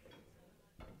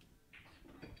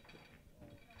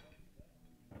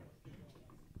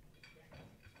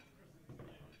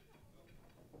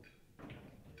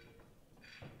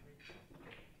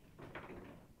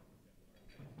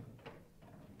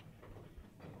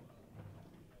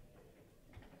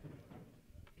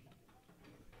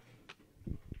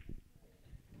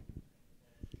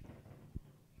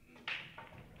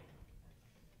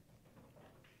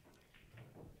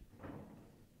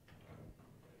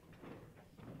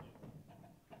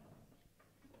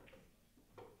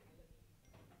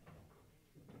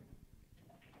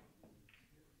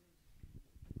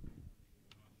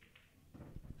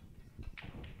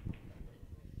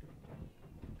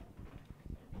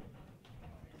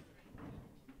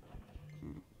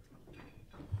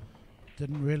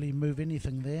 Didn't really move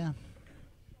anything there.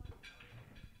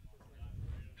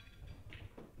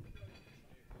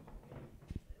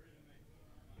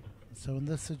 So in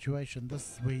this situation,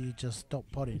 this is where you just stop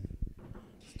potting.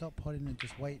 Stop potting and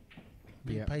just wait.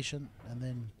 Be Yeah. patient and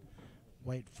then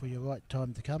wait for your right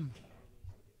time to come.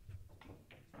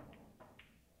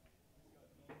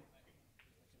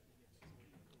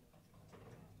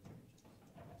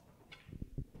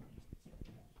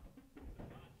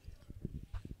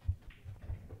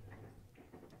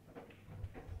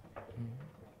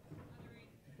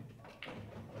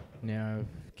 Now,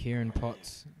 if Kieran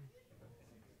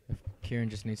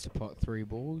just needs to pot 3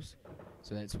 balls,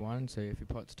 so that's 1. So if he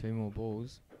pots 2 more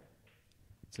balls,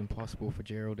 it's impossible for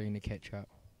Geraldine to catch up.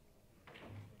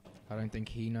 I don't think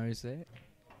he knows that,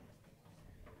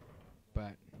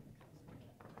 but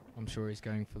I'm sure he's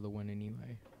going for the win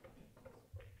anyway.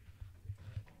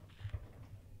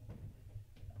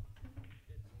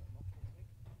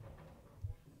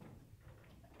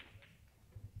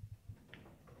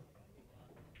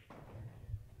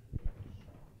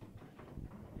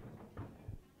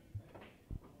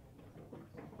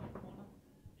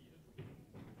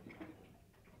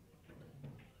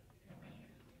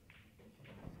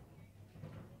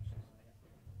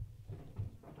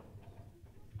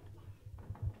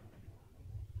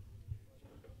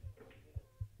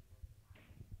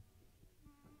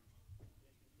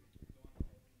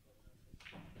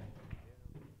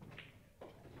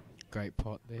 Great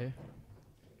pot there.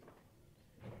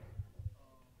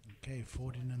 Okay,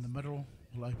 14 in the middle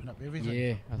will open up everything.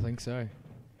 Yeah, I think so.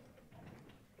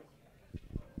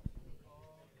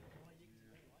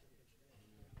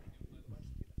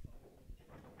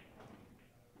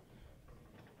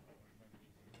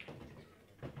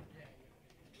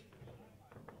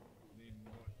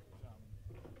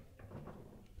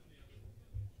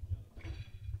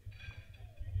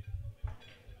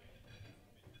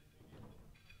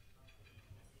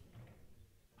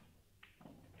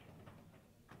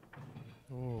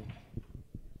 Oh,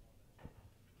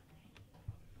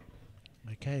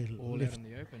 Okay, all out left. in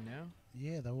the open now.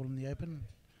 Yeah, they're all in the open.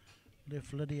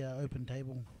 Left Lydia open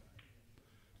table.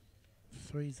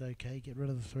 Three's okay. Get rid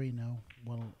of the three now.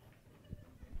 Well,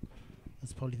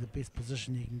 that's probably the best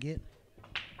position you can get.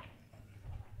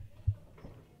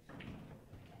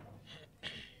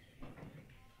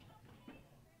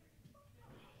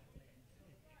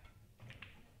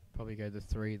 Probably go the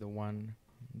 3, the 1,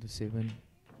 the 7.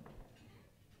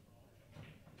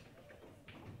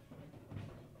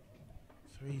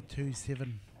 3, 2,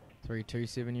 7. 3, 2,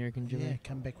 7, you reckon, Jimmy? Yeah,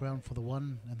 come back round for the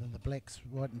one, and then the black's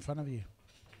right in front of you.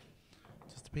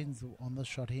 Just depends on this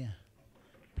shot here.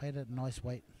 Played it nice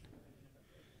weight.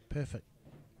 Perfect.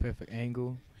 Perfect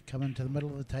angle. Come into the middle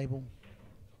of the table.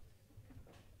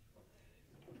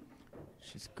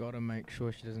 She's got to make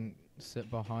sure she doesn't sit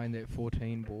behind that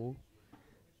 14 ball.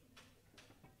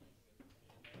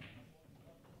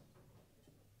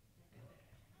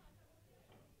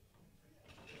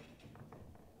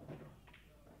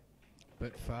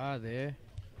 Bit far there.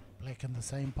 Black in the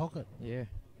same pocket. Yeah.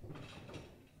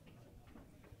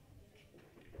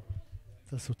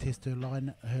 This will test her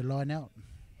line out.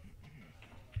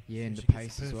 Yeah, So and the she gets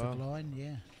pace a as perfect well. line,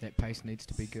 yeah. That pace needs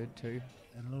to be good too.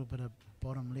 And a little bit of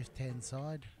bottom left-hand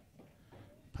side.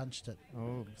 Punched it.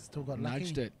 Oh, Still got lucky.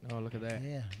 nudged it. Oh, look at that.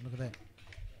 Yeah, look at that.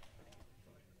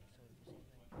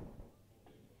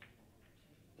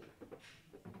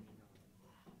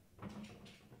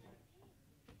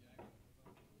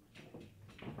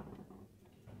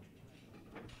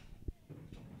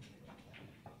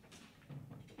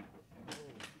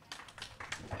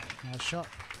 Nice shot.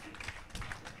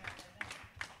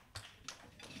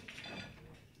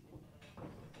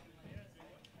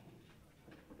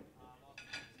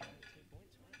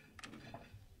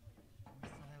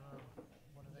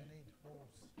 What do they need? Balls.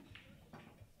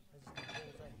 They just need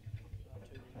balls, eh?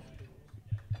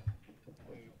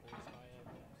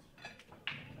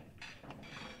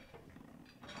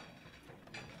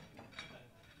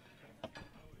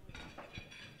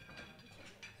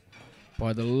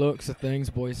 By the looks of things,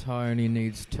 Boys High only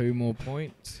needs 2 more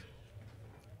points.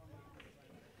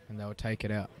 And they'll take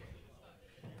it out.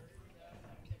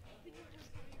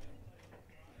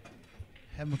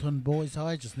 Hamilton Boys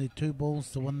High just need 2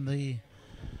 balls to win the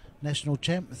national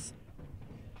champs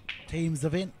teams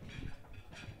event.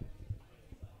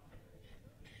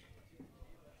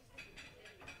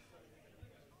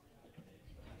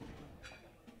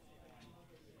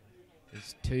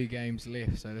 There's 2 games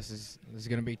left, so this is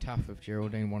going to be tough if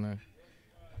Geraldine want to.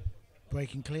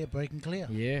 Breaking clear, breaking clear.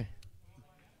 Yeah.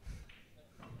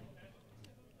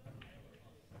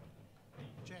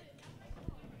 Jack.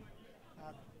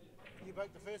 You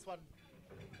broke the first one.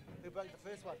 Who broke the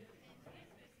first one?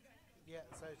 Yeah,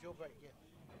 so it's your break, yeah.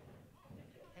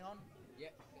 Hang on. Yeah,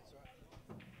 that's right.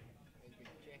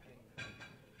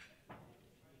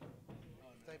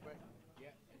 Stay break.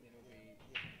 Yeah, and then it'll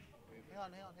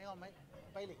be Hang on, mate.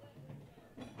 Bailey.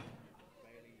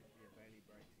 Bailey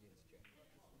breaks against Jack.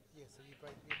 Yeah, so you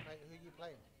break. Who are you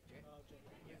playing? Jack?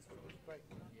 Yeah. Who's break?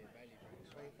 Yeah, Bailey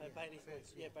breaks. Bailey's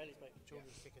first. yeah, Bailey's break.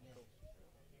 Jordan's second, yeah.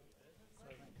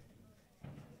 Sorry, mate.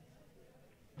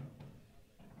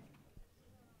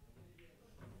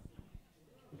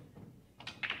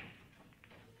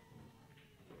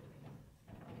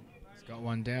 He's got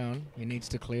one down. He needs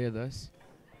to clear this.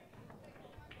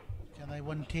 Can they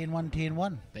win 10-1,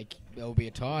 10-1? There'll be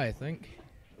a tie, I think.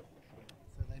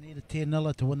 So they need a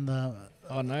 10-0 to win the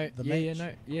Oh no. the Yeah, match.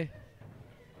 no. Yeah.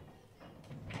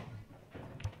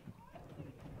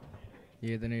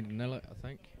 Yeah, they need to nail it, I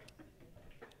think.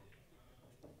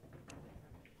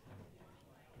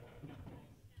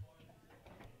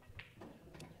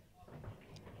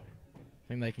 I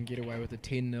think they can get away with a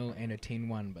 10-0 and a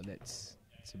 10-1, but that's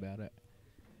about it.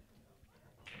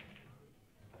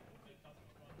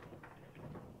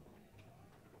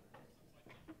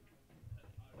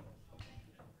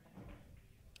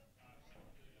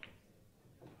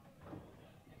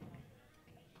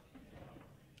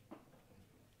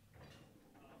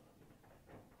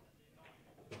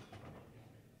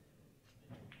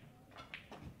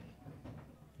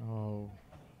 Oh.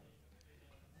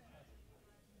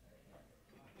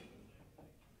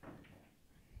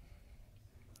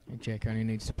 Jack only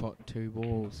needs to pot 2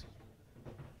 balls.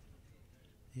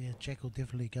 Yeah, Jack will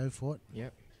definitely go for it.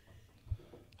 Yep.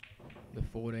 The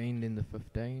 14, then the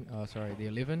 15. Oh, sorry, the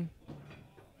 11.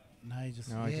 No, he's just,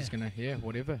 No, yeah. he's just gonna,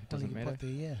 whatever. Well, Doesn't he can matter. put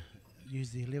the, yeah.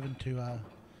 Use the 11 to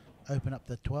open up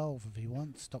the 12 if he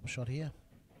wants. Stop shot here.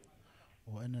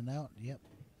 Or in and out, yep.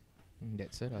 And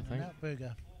that's it, I In think. and out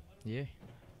burger. Yeah.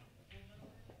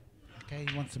 Okay,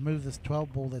 he wants to move this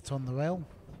 12 ball that's on the rail.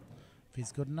 If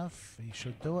he's good enough, he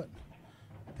should do it.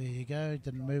 There you go,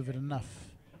 didn't move it enough.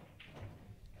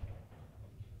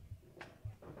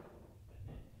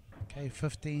 Okay,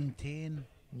 15, 10.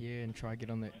 Yeah, and try get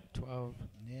on that 12.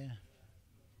 Yeah.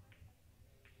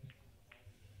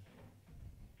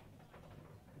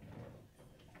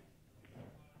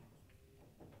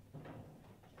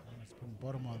 Let's put the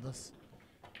bottom on this.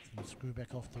 And screw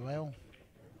back off the rail.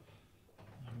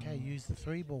 Okay, use the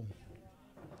 3 ball.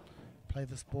 Play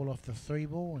this ball off the 3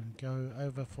 ball and go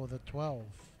over for the 12.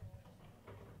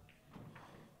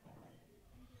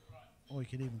 Or you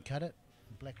could even cut it.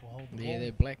 Black will hold the Yeah, ball.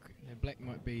 their black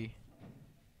might be.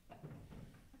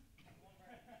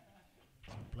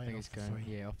 Play I think it it's off the going.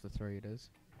 3. Yeah, off the 3 it is.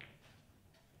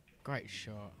 Great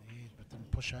shot. Yeah, but didn't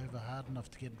push over hard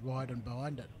enough to get right and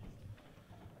behind it.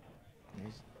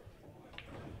 He's-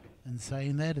 In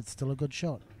saying that, it's still a good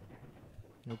shot.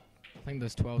 I think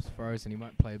this 12's frozen. He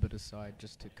might play a bit aside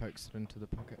just to coax it into the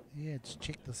pocket. Yeah, just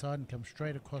check the side and come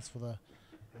straight across for the.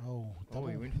 Oh, double. Oh,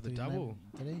 he went for the Did he double.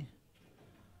 Did he?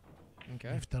 Okay.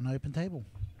 Left on open table.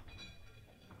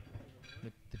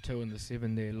 The 2 and the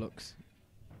 7 there looks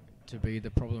to be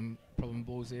the problem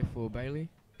balls there for Bailey.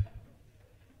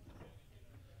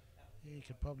 Yeah, he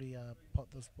could probably pot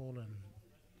this ball in.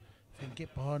 If he can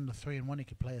get behind the 3 and 1, he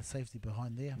could play a safety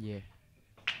behind there. Yeah.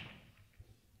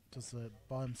 Just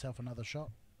buy himself another shot.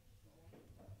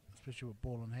 Especially with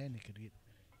ball in hand, he could get.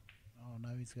 Oh no,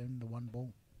 he's going the 1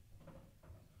 ball.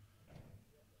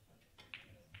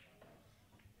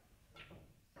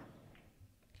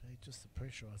 Okay, just the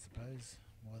pressure, I suppose,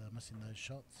 why they're missing those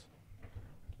shots.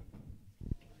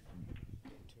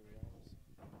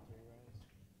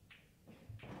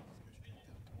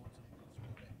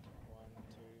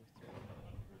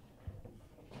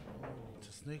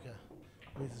 To snooker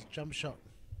with his jump shot.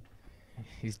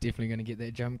 He's definitely going to get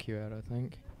that jump cue out, I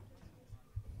think.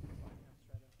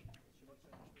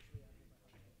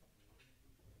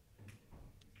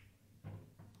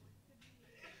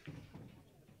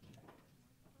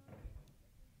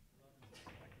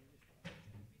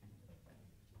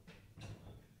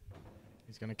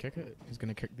 He's going to kick it. He's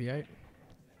going to kick the 8.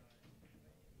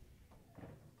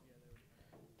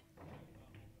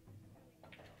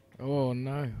 Oh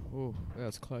no. Oh, that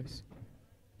was close.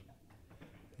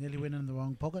 Nearly went in the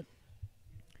wrong pocket.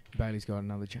 Bailey's got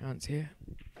another chance here.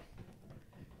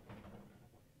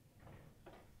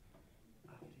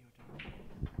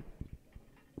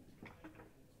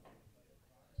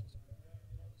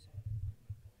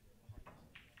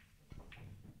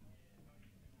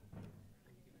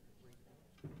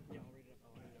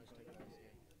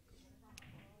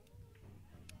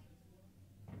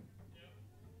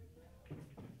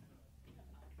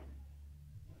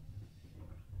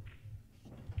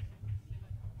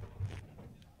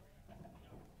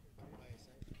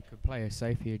 Could play a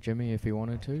safe here, Jimmy, if he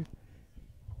wanted to.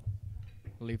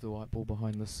 Leave the white ball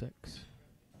behind the 6.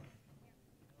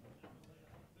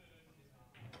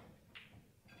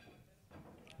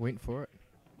 Went for it.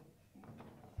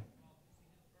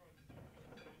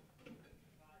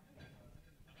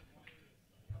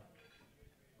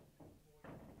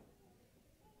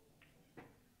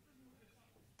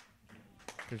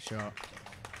 Good shot.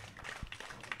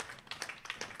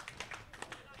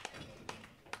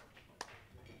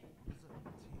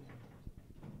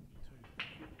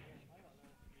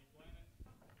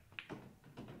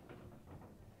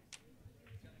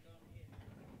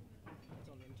 It's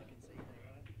on them to concede that,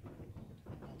 right?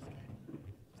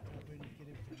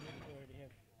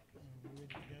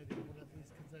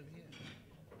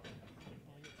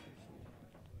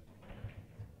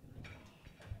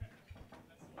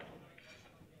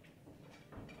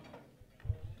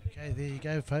 Okay, there you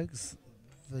go, folks.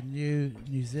 The new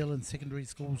New Zealand Secondary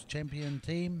Schools champion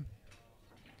team,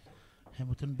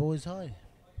 Hamilton Boys High.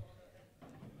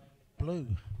 Blue.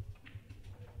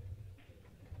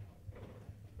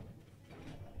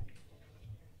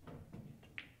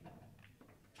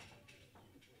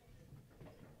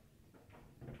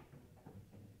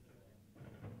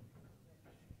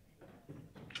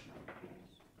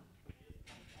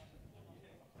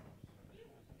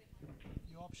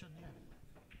 Your option, yeah.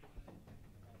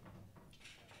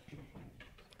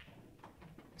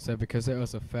 So because it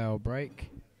was a foul break,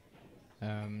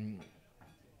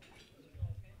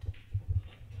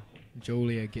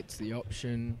 Julia gets the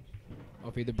option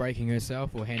of either breaking herself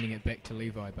or handing it back to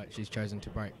Levi, but she's chosen to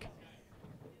break.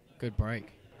 Good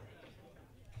break.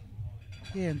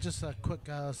 Yeah, and just a quick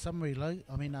summary,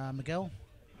 Miguel.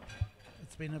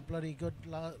 It's been a bloody good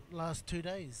last 2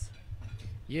 days.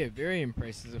 Yeah, very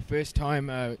impressive. It's the first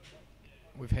time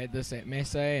we've had this at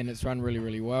Massey, and it's run really,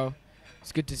 really well.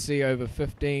 It's good to see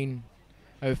 16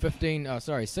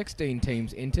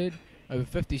 teams entered, over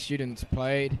 50 students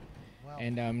played, Wow.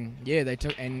 and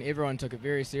everyone took it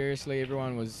very seriously.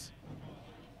 Everyone were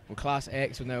class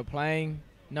acts when they were playing.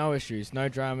 No issues, no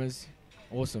dramas.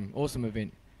 Awesome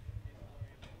event.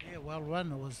 Yeah, well run.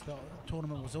 The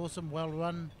tournament was awesome, well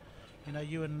run. You know,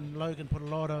 you and Logan put a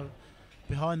lot of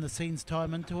behind the scenes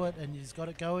time into it, and you just got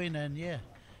it going, and yeah,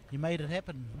 you made it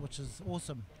happen, which is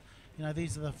awesome. You know,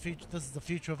 these are the future. This is the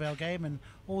future of our game, and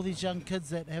all these young kids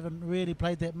that haven't really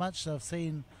played that much. So I've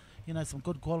seen, you know, some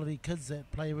good quality kids that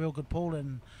play real good pool,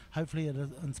 and hopefully it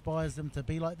inspires them to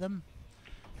be like them,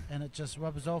 and it just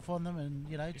rubs off on them, and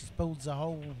you know, just builds a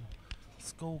whole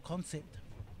school concept.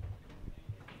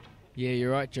 Yeah,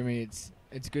 you're right, Jimmy.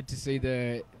 It's good to see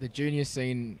the junior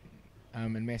scene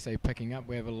in Massey picking up.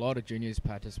 We have a lot of juniors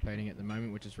participating at the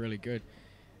moment, which is really good.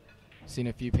 Seen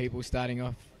a few people starting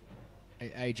off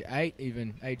at age 8,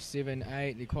 even age 7,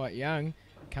 8. They're quite young,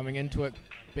 coming into it,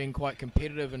 being quite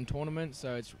competitive in tournaments.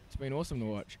 So it's been awesome to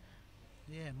watch.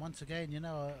 Yeah, and once again, you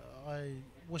know, I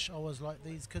wish I was like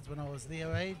these kids when I was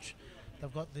their age.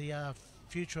 They've got the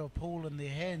future of pool in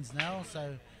their hands now,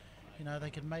 so you know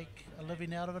they can make a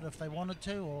living out of it if they wanted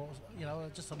to, or you know,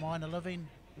 just a minor living.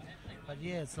 But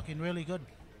yeah, it's looking really good.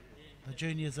 The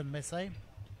juniors in Massey.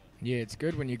 Yeah, it's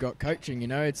good when you got coaching. You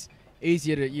know, it's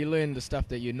easier you learn the stuff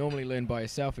that you normally learn by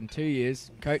yourself in 2 years.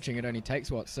 Coaching, it only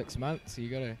takes 6 months. So you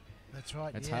gotta. That's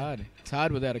right. It's yeah. hard. It's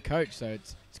hard without a coach. So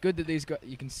it's good that these guys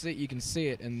you can see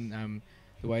it in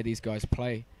the way these guys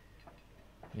play.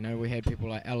 You know, we had people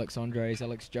like Alex Andres,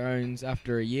 Alex Jones.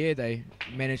 After a year, they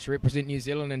managed to represent New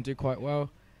Zealand and do quite well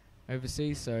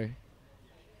overseas. So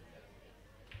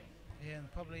yeah,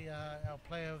 and probably our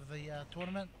player of the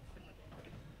tournament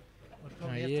would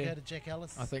probably have to go to Jack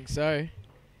Ellis. I think so.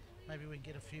 Maybe we can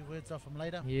get a few words off him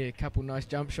later. Yeah, a couple nice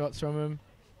jump shots from him.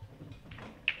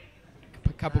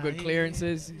 A couple good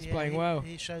clearances. He's playing well.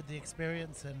 He showed the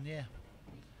experience, and yeah,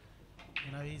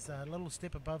 you know, he's a little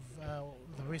step above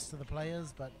the rest of the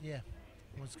players, but yeah,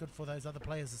 it was good for those other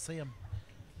players to see him.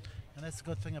 And that's the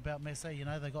good thing about Massey, you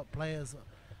know, they got players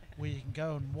where you can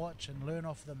go and watch and learn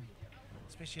off them,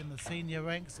 especially in the senior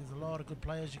ranks. There's a lot of good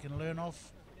players you can learn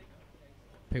off.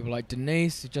 People like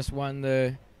Denise, who just won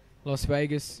the Las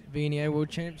Vegas VNA World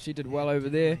Champs. She did well over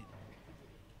there.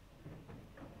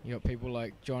 You got people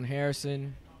like John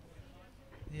Harrison.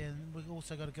 Yeah, and we've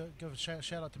also got to give a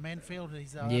shout out to Manfield.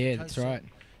 He's our Yeah, coach that's right.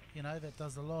 You know, that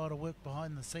does a lot of work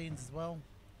behind the scenes as well.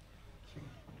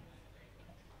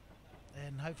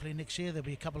 And hopefully next year there'll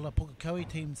be a couple of Pukekohe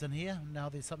teams in here. Now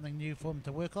there's something new for them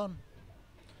to work on.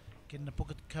 Getting the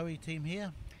Pukekohe team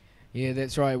here. Yeah,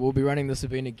 that's right. We'll be running this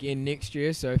event again next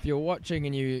year. So if you're watching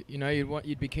and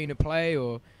you'd be keen to play,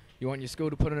 or you want your school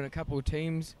to put in a couple of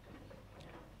teams,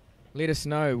 let us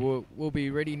know. We'll be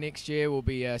ready next year. We'll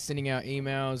be sending out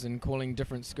emails and calling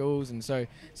different schools, and so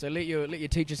let your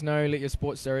teachers know, let your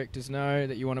sports directors know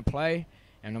that you want to play,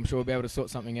 and I'm sure we'll be able to sort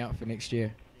something out for next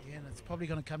year. Yeah, and it's probably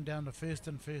going to come down to first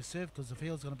and first serve, because the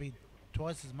field's going to be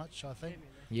twice as much, I think.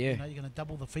 Yeah. You know, you're going to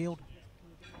double the field.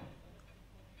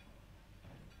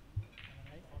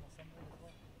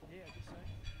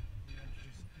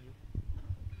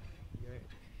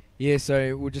 Yeah,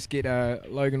 so we'll just get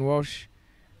Logan Walsh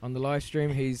on the live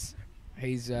stream. He's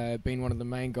been one of the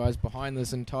main guys behind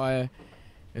this entire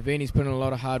event. He's put in a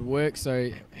lot of hard work.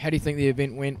 So how do you think the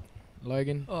event went,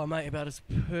 Logan? Oh, mate, about as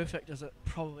perfect as it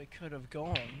probably could have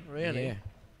gone, really.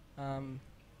 Yeah.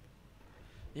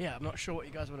 Yeah, I'm not sure what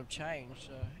you guys would have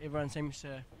changed. Everyone seems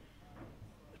to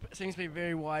be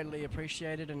very widely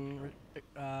appreciated and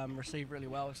received really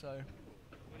well. So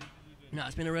No,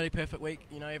 it's been a really perfect week.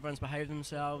 You know, everyone's behaved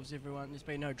themselves. There's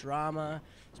been no drama.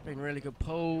 It's been a really good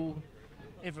pool.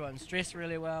 Everyone's dressed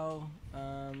really well.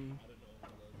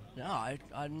 No,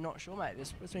 I'm not sure, mate.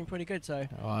 It's been pretty good. So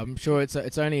I'm sure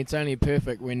it's only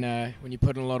perfect when you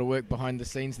put in a lot of work behind the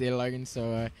scenes there, Logan.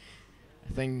 So I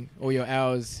think all your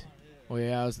hours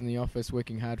in the office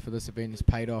working hard for this event has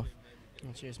paid off.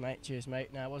 oh, cheers, mate. Cheers,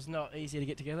 mate. No, it was not easy to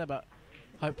get together, but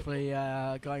hopefully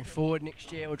going forward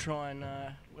next year we'll try and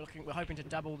we're hoping to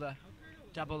double the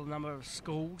number of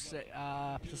schools that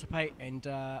participate, and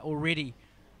already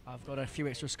I've got a few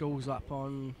extra schools up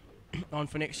on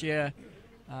for next year.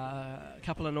 A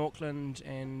couple in Auckland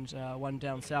and one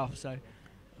down south. So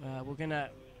we're gonna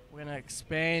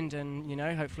expand, and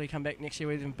hopefully come back next year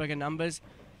with even bigger numbers.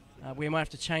 We might have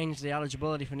to change the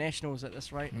eligibility for nationals at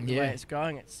this rate. The way it's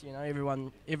going, it's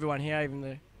everyone here, even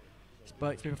the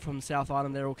people from the South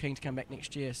Island, they're all keen to come back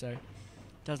next year. So it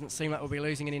doesn't seem like we'll be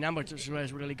losing any numbers, which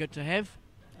is really good to have.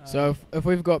 So if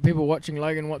we've got people watching,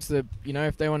 Logan, what's the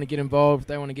if they want to get involved, if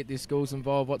they want to get their schools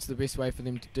involved, what's the best way for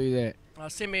them to do that?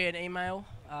 Send me an email.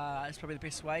 It's probably the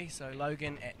best way. So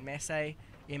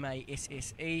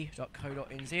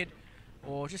logan@masse.co.nz,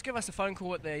 or just give us a phone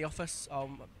call at the office.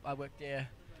 I work there,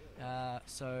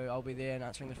 so I'll be there and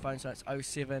answering the phone. So it's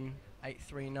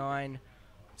 07839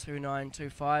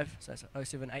 2925. So it's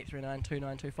 07839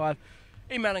 2925.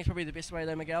 Emailing is probably the best way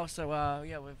though, Miguel. So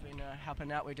we've been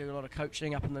helping out. We do a lot of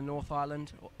coaching up in the North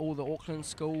Island. All the Auckland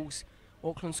schools,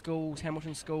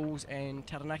 Hamilton schools and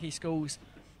Taranaki schools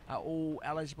are all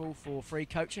eligible for free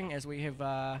coaching, as we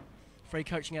have free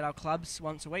coaching at our clubs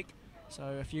once a week.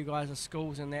 So if you guys are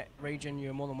schools in that region,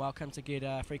 you're more than welcome to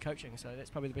get free coaching. So that's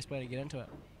probably the best way to get into it.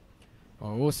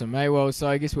 Oh, awesome, mate. Well, so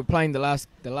I guess we're playing the last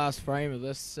frame of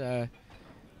this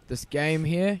game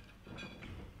here.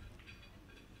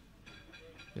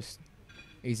 Just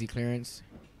easy clearance.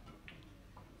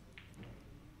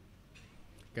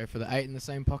 Go for the 8 in the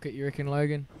same pocket, you reckon,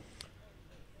 Logan?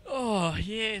 Oh,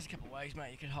 yeah, there's a couple of ways,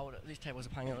 mate. You could hold it. These tables are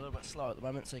playing a little bit slow at the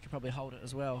moment, so you could probably hold it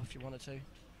as well if you wanted to.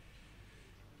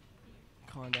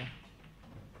 Kinda.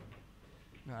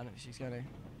 No, I don't think she's going to.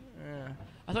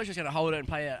 I thought she was going to hold it and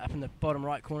play it up in the bottom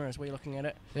right corner as we're looking at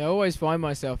it. Yeah, I always find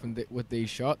myself with these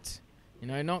shots,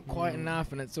 not quite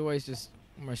enough, and it's always just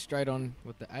almost straight on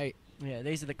with the 8. Yeah,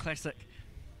 these are the classic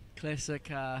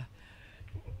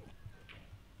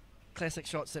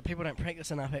shots that people don't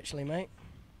practice enough, actually, mate.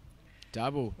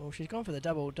 Double. Well, she's gone for the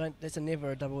double. There's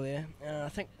never a double there. I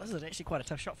think this is actually quite a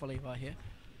tough shot for Levi here.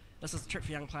 This is the trick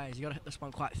for young players. You got to hit this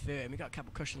one quite firm. You got a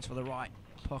couple cushions for the right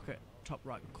pocket, top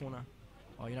right corner.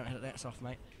 Oh, you don't hit it that soft,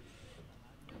 mate.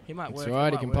 He might work. It's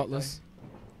alright. He can pot this.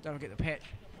 Don't forget the patch.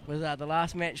 With the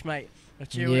last match, mate. If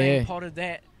Geraldine potted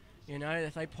that,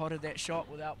 if they potted that shot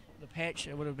without the patch,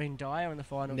 it would have been dire in the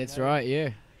final. That's right.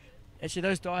 Yeah. Actually,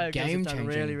 those Dio guys have done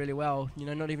really, really well.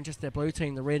 Not even just their blue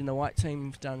team, the red and the white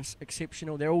team have done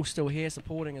exceptional. They're all still here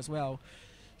supporting as well,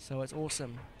 so it's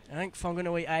awesome. I think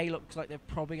Whanganui A looks like they're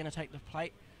probably going to take the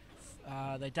plate.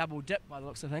 They double dip by the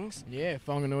looks of things. Yeah,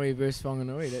 Whanganui versus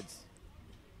Whanganui. That's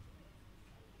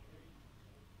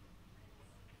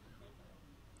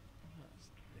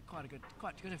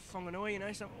quite good of Whanganui.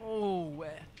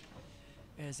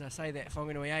 As I say that,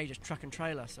 Whanganui A just truck and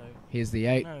trailer. So here's the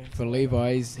 8 for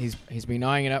Levi. He's been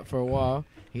eyeing it up for a while.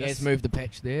 He has moved the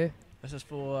patch there. This is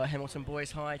for Hamilton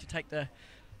Boys High to take the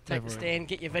stand.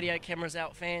 Get your video cameras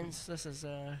out, fans. This is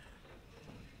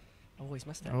always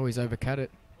missed it. Always overcut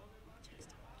it.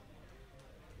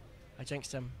 I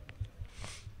jinxed him.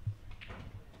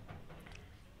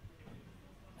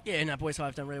 Yeah, no, Boys High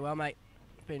have done really well, mate.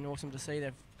 It's been awesome to see.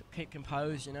 They've kept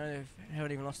composed. They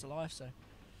haven't even lost a life. So.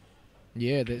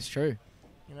 Yeah, that's true.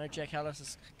 Jack Ellis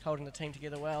is holding the team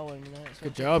together well, and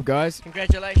good job, guys.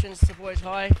 Congratulations to Boys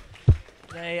High.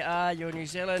 They are your New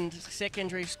Zealand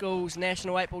Secondary Schools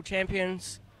National 8-Ball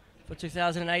Champions for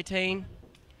 2018.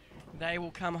 They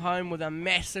will come home with a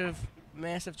massive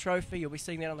trophy. You'll be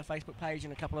seeing that on the Facebook page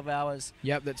in a couple of hours.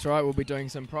 Yep, that's right. We'll be doing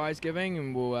some prize giving,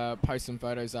 and we'll post some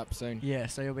photos up soon. Yeah,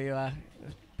 so you'll be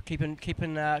keep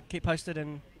posted,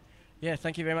 and yeah,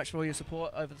 thank you very much for all your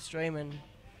support over the stream, and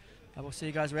I will see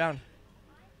you guys around.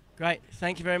 Great.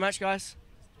 Thank you very much, guys.